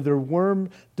 where their worm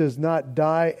does not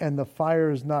die and the fire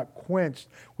is not quenched,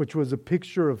 which was a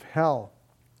picture of hell.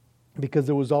 Because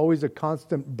there was always a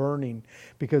constant burning,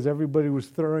 because everybody was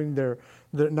throwing their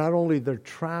not only their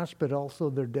trash, but also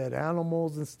their dead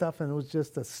animals and stuff, and it was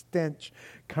just a stench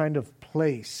kind of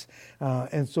place.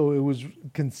 And so it was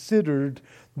considered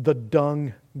the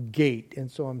dung gate. And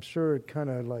so I'm sure it kind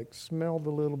of like smelled a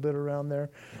little bit around there,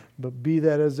 but be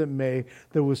that as it may,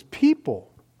 there was people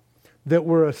that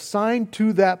were assigned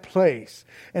to that place.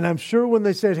 And I'm sure when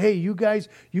they said, hey, you guys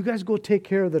go take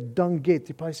care of the dung gate,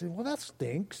 they probably said, well, that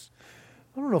stinks.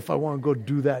 I don't know if I want to go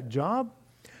do that job.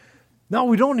 No,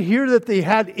 we don't hear that they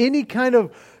had any kind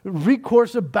of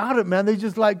recourse about it, man. They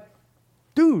just like,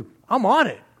 dude, I'm on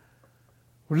it.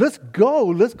 Let's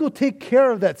go take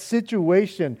care of that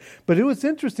situation. But it was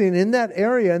interesting, in that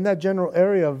area, in that general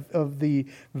area of the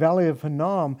Valley of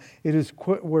Hinnom, it is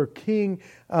where King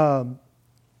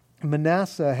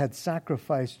Manasseh had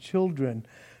sacrificed children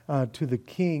to the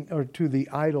king, or to the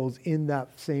idols in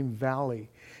that same valley.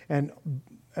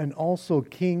 And also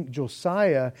King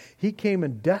Josiah, he came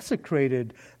and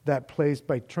desecrated that place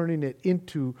by turning it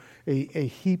into a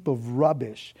heap of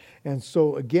rubbish. And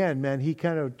so again, man, he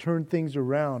kind of turned things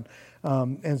around.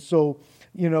 And so,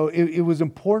 you know, it was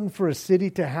important for a city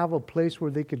to have a place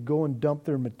where they could go and dump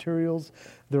their materials,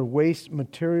 their waste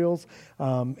materials.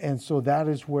 And so that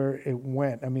is where it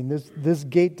went. I mean, this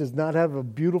gate does not have a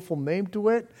beautiful name to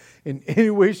it in any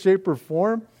way, shape, or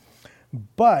form.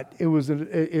 But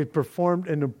it performed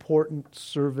an important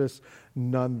service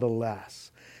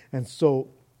nonetheless. And so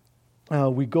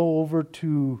we go over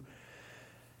to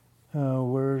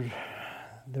where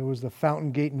there was the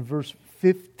fountain gate in verse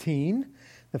 15.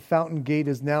 The fountain gate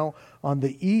is now on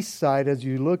the east side. As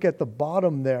you look at the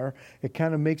bottom there, it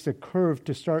kind of makes a curve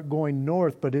to start going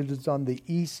north, but it is on the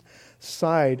east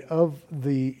side of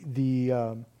the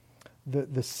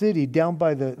city, down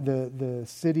by the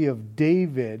city of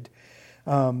David.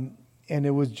 And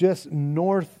it was just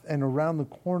north and around the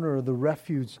corner of the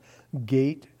refuse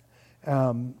gate.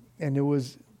 And it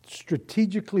was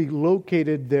strategically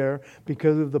located there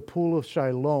because of the pool of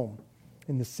Siloam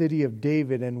in the city of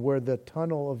David, and where the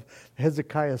tunnel of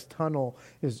Hezekiah's tunnel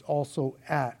is also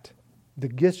at. The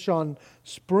Gishon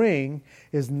spring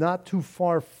is not too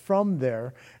far from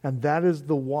there, and that is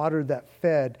the water that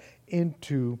fed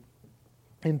into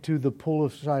the pool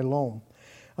of Siloam.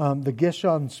 The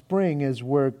Gishon spring is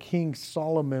where King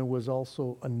Solomon was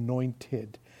also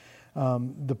anointed.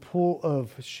 The pool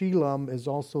of Shiloh is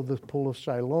also the pool of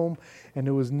Siloam, and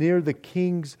it was near the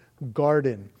king's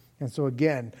garden. And so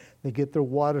again, they get their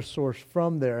water source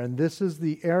from there. And this is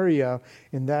the area,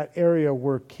 in that area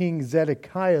where King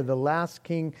Zedekiah, the last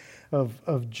king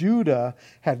of Judah,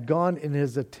 had gone in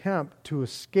his attempt to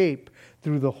escape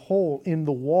through the hole in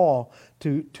the wall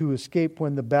to escape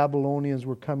when the Babylonians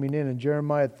were coming in. In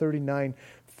Jeremiah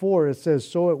 39:4, it says,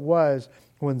 so it was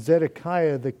when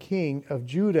Zedekiah, the king of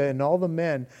Judah, and all the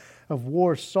men of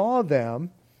war saw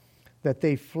them, that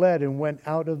they fled and went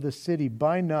out of the city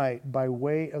by night by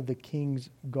way of the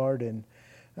king's garden,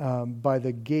 by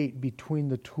the gate between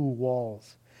the two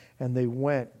walls. And they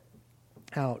went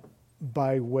out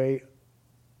by way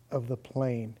of the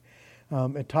plain.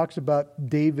 It talks about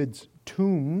David's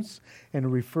tombs, and it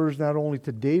refers not only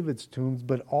to David's tombs,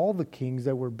 but all the kings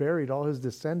that were buried, all his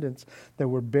descendants that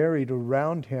were buried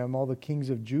around him, all the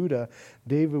kings of Judah.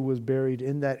 David was buried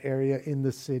in that area in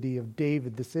the city of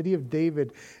David. The city of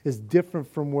David is different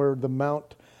from where the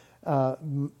mount,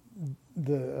 the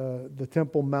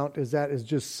Temple Mount is at, is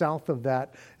just south of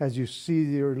that. As you see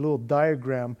your little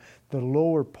diagram, the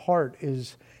lower part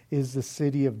is the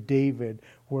city of David,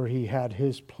 where he had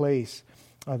his place.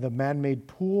 The man-made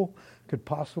pool could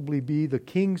possibly be the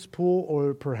king's pool,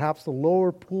 or perhaps the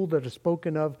lower pool that is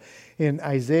spoken of in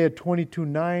Isaiah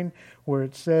 22:9, where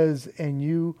it says, and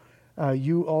you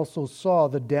also saw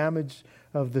the damage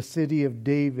of the city of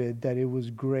David, that it was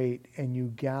great, and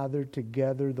you gathered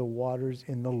together the waters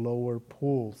in the lower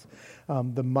pools.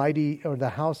 The mighty, or the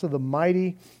house of the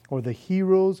mighty, or the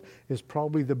heroes, is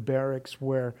probably the barracks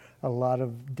where a lot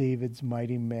of David's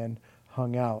mighty men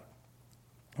hung out.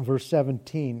 Verse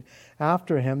 17,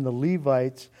 after him the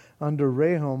Levites under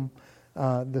Rehum,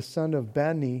 the son of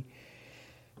Bani,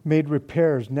 made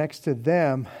repairs. Next to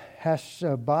them,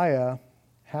 Hashabiah,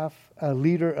 a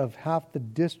leader of half the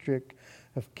district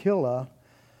of Keilah,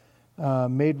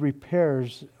 made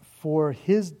repairs for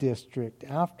his district.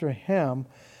 After him,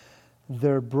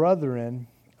 their brethren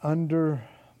under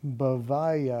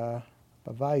Bavai,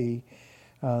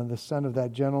 the son of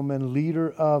that gentleman,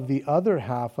 leader of the other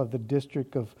half of the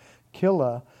district of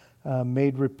Keilah,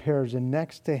 made repairs. And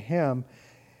next to him,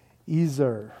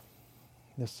 Ezer,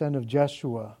 the son of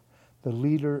Jeshua, the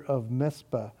leader of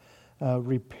Mizpah,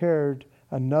 repaired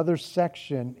another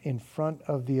section in front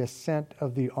of the ascent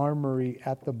of the armory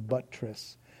at the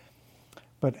buttress.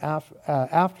 But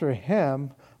after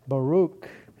him, Baruch,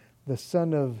 the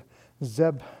son of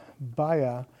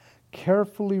Zebiah,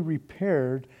 carefully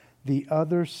repaired the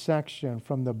other section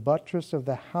from the buttress of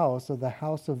the house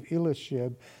of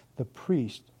Eliashib the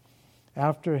priest.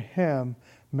 After him,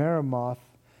 Meremoth,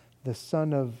 the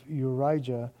son of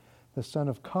Urijah, the son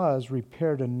of Koz,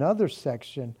 repaired another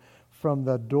section from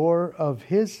the door of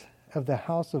the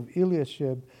house of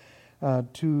Eliashib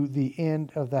to the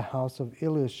end of the house of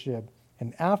Eliashib.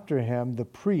 And after him, the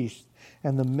priest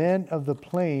and the men of the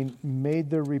plain made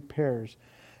their repairs.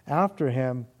 After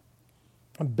him,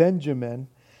 Benjamin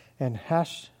and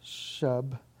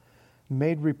Hashub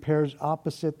made repairs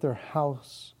opposite their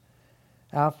house.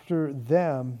 After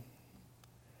them,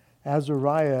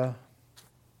 Azariah,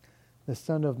 the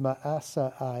son of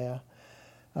Maaseiah,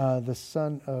 the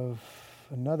son of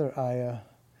another Aiah,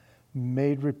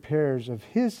 made repairs of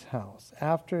his house.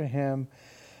 After him,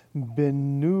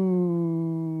 Benui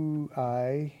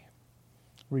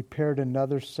repaired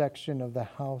another section of the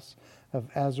house of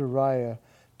Azariah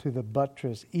to the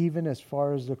buttress, even as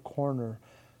far as the corner.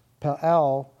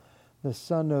 Palal, the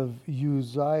son of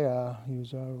Uzziah,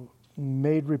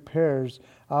 made repairs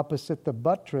opposite the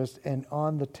buttress and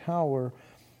on the tower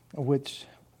which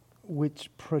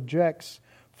projects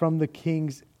from the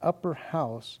king's upper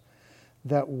house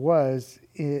that was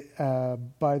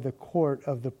by the court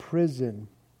of the prison.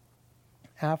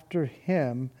 After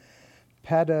him,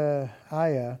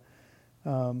 Pedaiah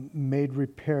made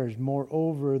repairs.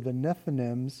 Moreover, the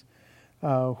Nethinims,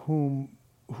 who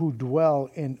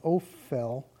dwell in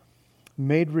Ophel,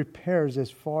 made repairs as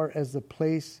far as the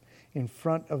place in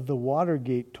front of the water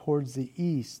gate towards the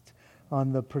east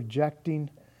on the projecting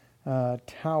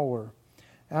tower.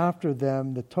 After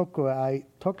them, the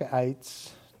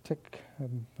Tokaites,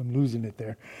 I'm losing it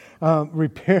there,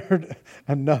 repaired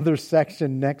another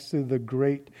section next to the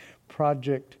great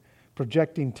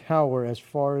projecting tower as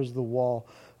far as the wall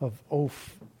of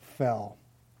Ophel.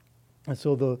 And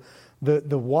so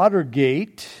the water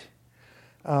gate,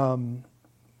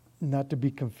 not to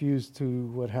be confused to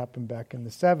what happened back in the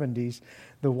 70s,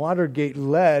 the water gate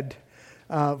led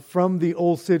from the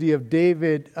old city of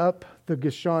David up the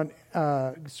Gishon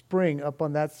spring up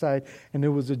on that side, and it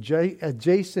was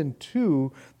adjacent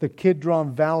to the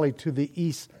Kidron Valley to the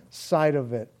east side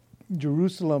of it.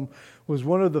 Jerusalem was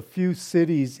one of the few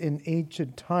cities in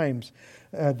ancient times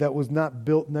that was not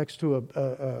built next to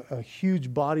a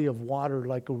huge body of water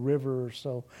like a river or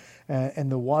so,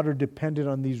 and the water depended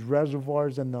on these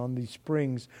reservoirs and on these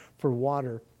springs for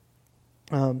water.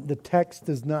 The text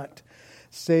does not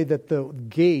say that the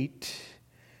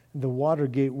water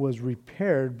gate was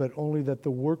repaired, but only that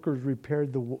the workers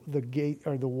repaired the gate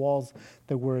or the walls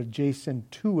that were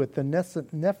adjacent to it. The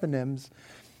Nephilims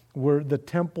were the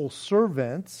temple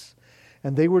servants,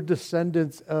 and they were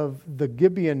descendants of the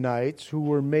Gibeonites who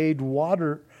were made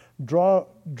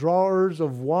drawers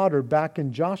of water back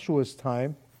in Joshua's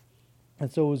time.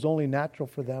 And so it was only natural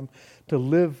for them to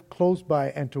live close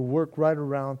by and to work right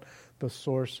around the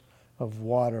source of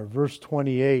water. Verse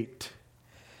 28.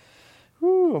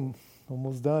 I'm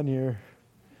almost done here.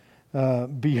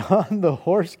 Beyond the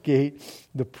horse gate,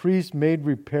 the priest made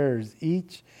repairs,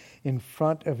 each in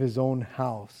front of his own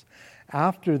house.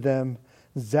 After them,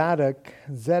 Zedek,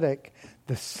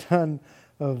 the son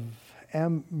of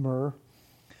Immer,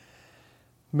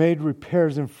 made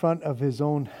repairs in front of his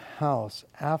own house.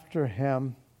 After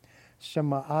him,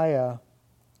 Shemaiah,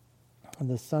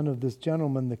 the son of this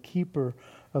gentleman, the keeper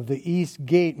of the east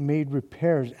gate, made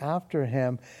repairs. After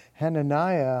him,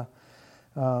 Hananiah,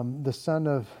 the son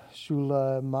of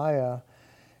Shelemiah,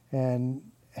 and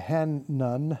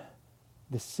Hanan,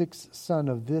 the sixth son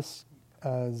of this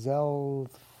Zeleph,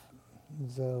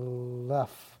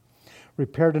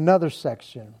 repaired another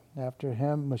section. After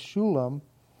him, Meshullam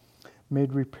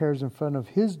made repairs in front of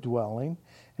his dwelling,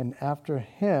 and after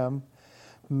him,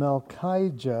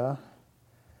 Melchijah,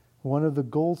 one of the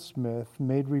goldsmiths,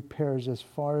 made repairs as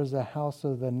far as the house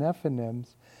of the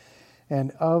Nephilims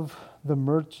and of the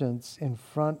merchants in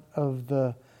front of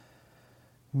the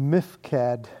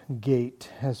Miphkad gate,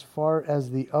 as far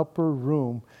as the upper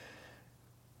room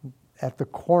at the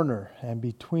corner, and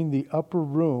between the upper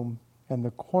room and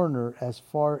the corner as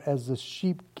far as the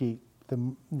sheep gate.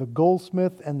 The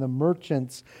goldsmith and the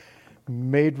merchants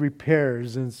made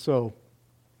repairs. And so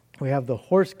we have the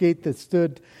horse gate that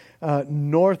stood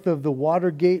north of the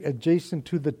water gate, adjacent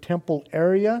to the temple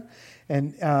area.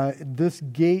 And this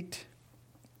gate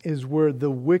is where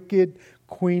the wicked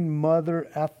Queen Mother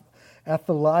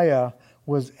Athaliah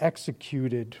was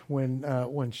executed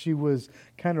when she was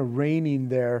kind of reigning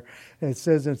there. And it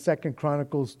says in 2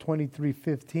 Chronicles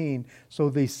 23:15, so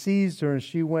they seized her, and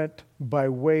she went by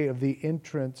way of the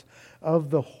entrance of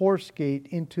the horse gate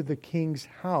into the king's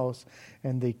house,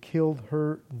 and they killed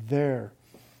her there.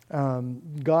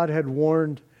 God had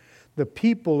warned the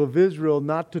people of Israel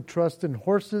not to trust in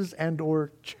horses and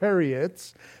or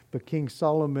chariots, but King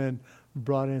Solomon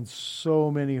brought in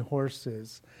so many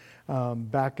horses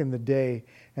back in the day,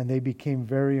 and they became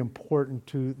very important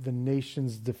to the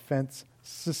nation's defense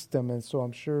system. And so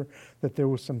I'm sure that there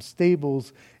were some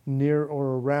stables near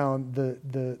or around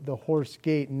the horse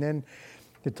gate. And then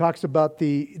it talks about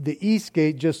the east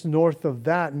gate just north of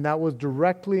that, and that was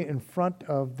directly in front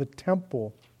of the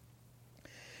temple.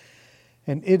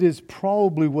 And it is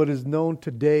probably what is known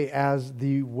today as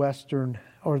the Western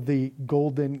or the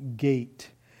Golden Gate.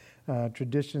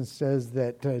 Tradition says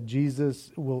that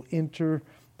Jesus will enter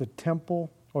the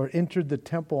temple or entered the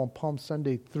temple on Palm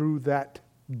Sunday through that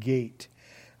gate.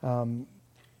 I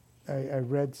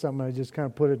read something, I just kind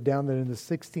of put it down, that in the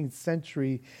 16th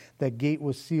century, that gate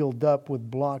was sealed up with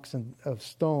blocks of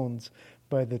stones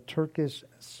by the Turkish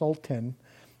Sultan,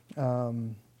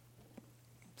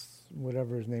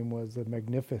 whatever his name was, the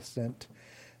Magnificent.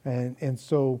 And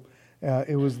so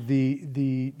it was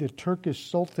the Turkish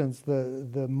sultans,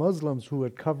 the Muslims, who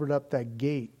had covered up that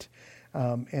gate.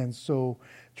 And so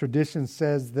tradition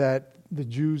says that the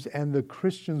Jews and the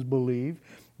Christians believe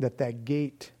that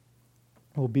gate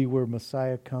will be where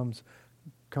Messiah comes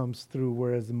through,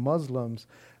 whereas the Muslims,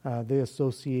 they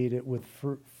associate it with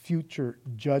future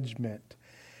judgment.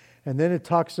 And then it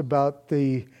talks about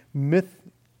the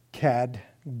Miphkad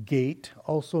gate,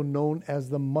 also known as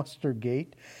the muster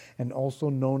gate, and also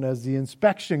known as the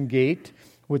inspection gate,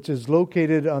 which is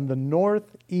located on the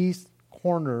northeast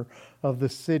corner of the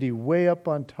city, way up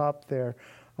on top there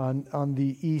on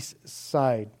the east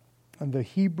side. And the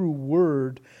Hebrew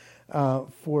word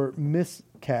for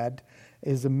Miphkad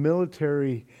is a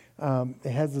military,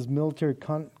 it has this military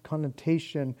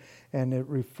connotation, and it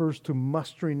refers to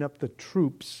mustering up the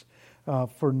troops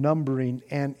for numbering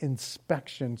and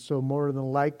inspection. So more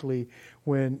than likely,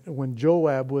 when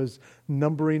Joab was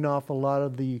numbering off a lot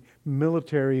of the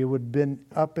military, it would have been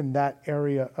up in that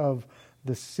area of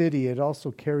the city. It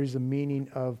also carries a meaning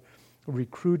of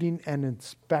recruiting and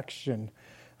inspection.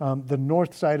 The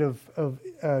north side of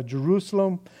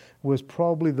Jerusalem was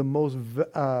probably the most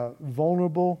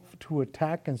vulnerable to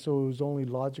attack, and so it was only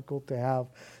logical to have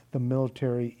the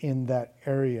military in that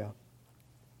area.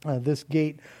 This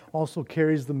gate also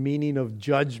carries the meaning of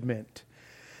judgment,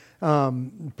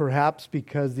 perhaps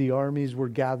because the armies were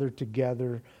gathered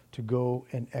together to go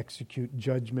and execute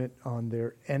judgment on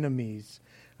their enemies.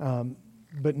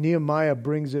 But Nehemiah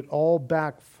brings it all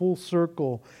back full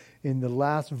circle in the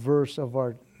last verse of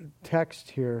our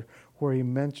text here, where he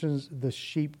mentions the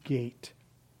sheep gate.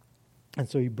 And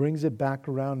so he brings it back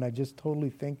around. And I just totally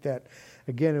think that,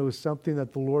 again, it was something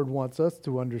that the Lord wants us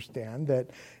to understand, that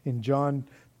in John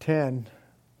 10,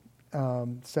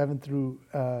 7 through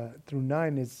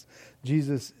 9, is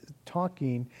Jesus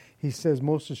talking. He says,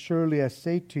 most assuredly I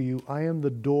say to you, I am the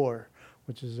door,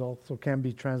 which is also can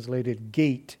be translated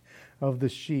gate of the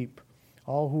sheep.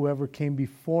 All whoever came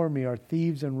before me are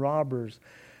thieves and robbers,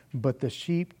 but the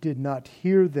sheep did not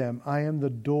hear them. I am the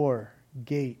door,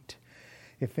 gate.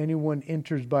 If anyone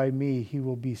enters by me, he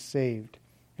will be saved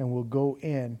and will go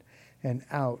in and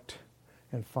out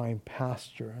and find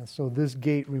pasture. And so this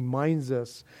gate reminds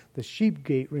us, the sheep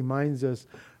gate reminds us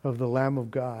of the Lamb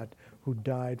of God who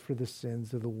died for the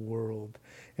sins of the world.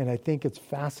 And I think it's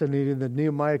fascinating that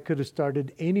Nehemiah could have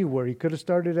started anywhere. He could have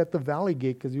started at the valley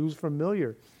gate because he was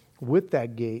familiar with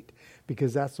that gate,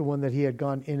 because that's the one that he had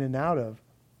gone in and out of.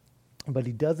 But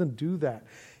he doesn't do that.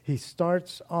 He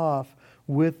starts off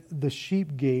with the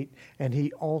sheep gate, and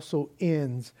he also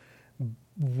ends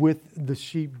with the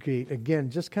sheep gate.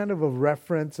 Again, just kind of a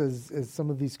reference, as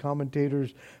some of these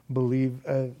commentators believe,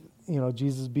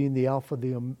 Jesus being the Alpha,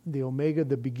 the Omega,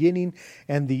 the beginning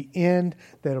and the end,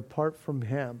 that apart from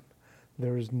him,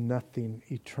 there is nothing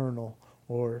eternal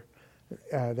or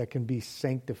that can be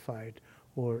sanctified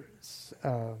or,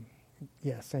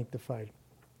 sanctified.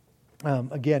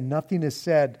 Again, nothing is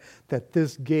said that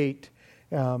this gate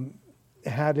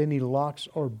had any locks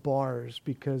or bars,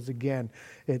 because again,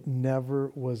 it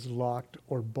never was locked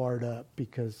or barred up,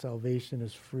 because salvation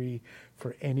is free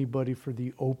for anybody for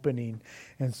the opening.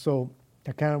 And so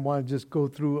I kind of want to just go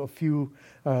through a few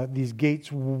these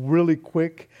gates really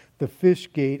quick. The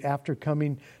fish gate, after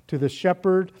coming to the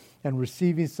shepherd and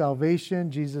receiving salvation,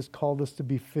 Jesus called us to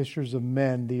be fishers of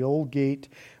men. The old gate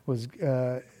was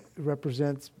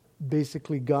represents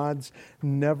basically God's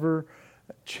never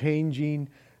changing,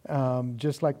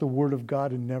 just like the Word of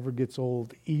God, it never gets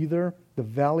old either. The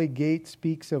valley gate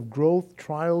speaks of growth,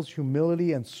 trials,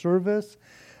 humility, and service.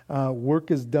 Work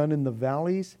is done in the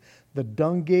valleys. The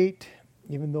dung gate,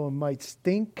 even though it might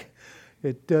stink,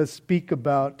 it does speak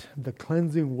about the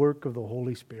cleansing work of the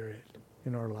Holy Spirit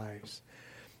in our lives.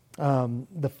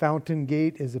 The fountain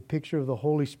gate is a picture of the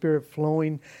Holy Spirit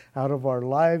flowing out of our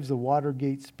lives. The water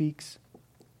gate speaks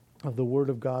of the Word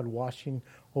of God washing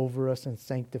over us and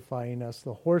sanctifying us.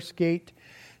 The horse gate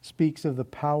speaks of the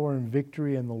power and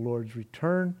victory and the Lord's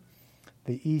return.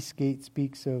 The east gate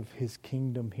speaks of His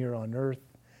kingdom here on earth.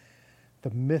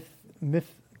 The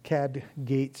Mifkad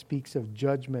gate speaks of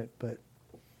judgment, but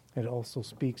it also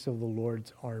speaks of the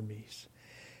Lord's armies.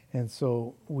 And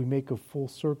so we make a full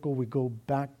circle. We go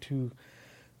back to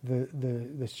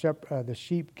the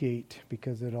sheep gate,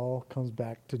 because it all comes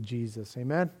back to Jesus.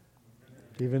 Amen?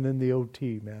 Even in the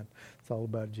OT, man, it's all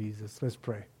about Jesus. Let's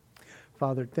pray.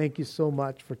 Father, thank you so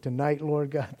much for tonight,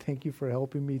 Lord God. Thank you for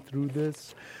helping me through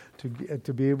this,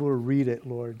 to be able to read it,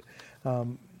 Lord.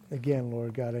 Again,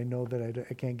 Lord God, I know that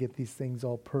I can't get these things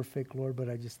all perfect, Lord, but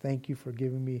I just thank you for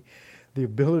giving me the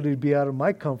ability to be out of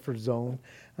my comfort zone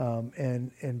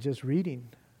and just reading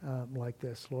like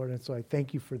this, Lord. And so I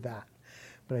thank you for that.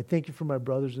 But I thank you for my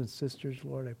brothers and sisters,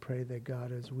 Lord. I pray that,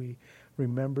 God, as we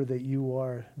remember that you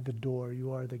are the door,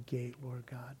 you are the gate, Lord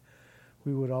God,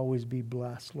 we would always be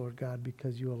blessed, Lord God,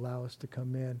 because you allow us to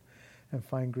come in and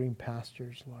find green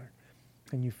pastures, Lord.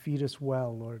 And you feed us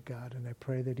well, Lord God. And I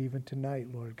pray that even tonight,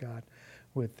 Lord God,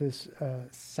 with this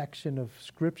section of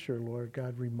Scripture, Lord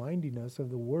God, reminding us of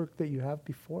the work that you have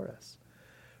before us.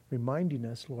 Reminding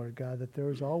us, Lord God, that there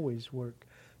is always work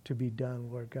to be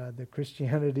done, Lord God. That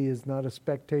Christianity is not a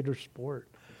spectator sport.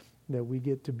 That we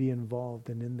get to be involved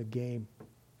and in the game.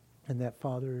 And that,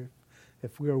 Father,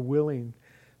 if we are willing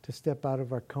to step out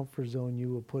of our comfort zone, you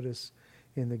will put us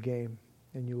in the game.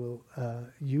 And you will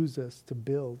use us to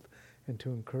build and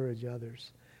to encourage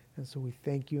others. And so we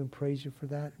thank you and praise you for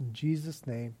that. In Jesus'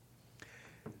 name,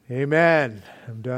 amen. I'm done.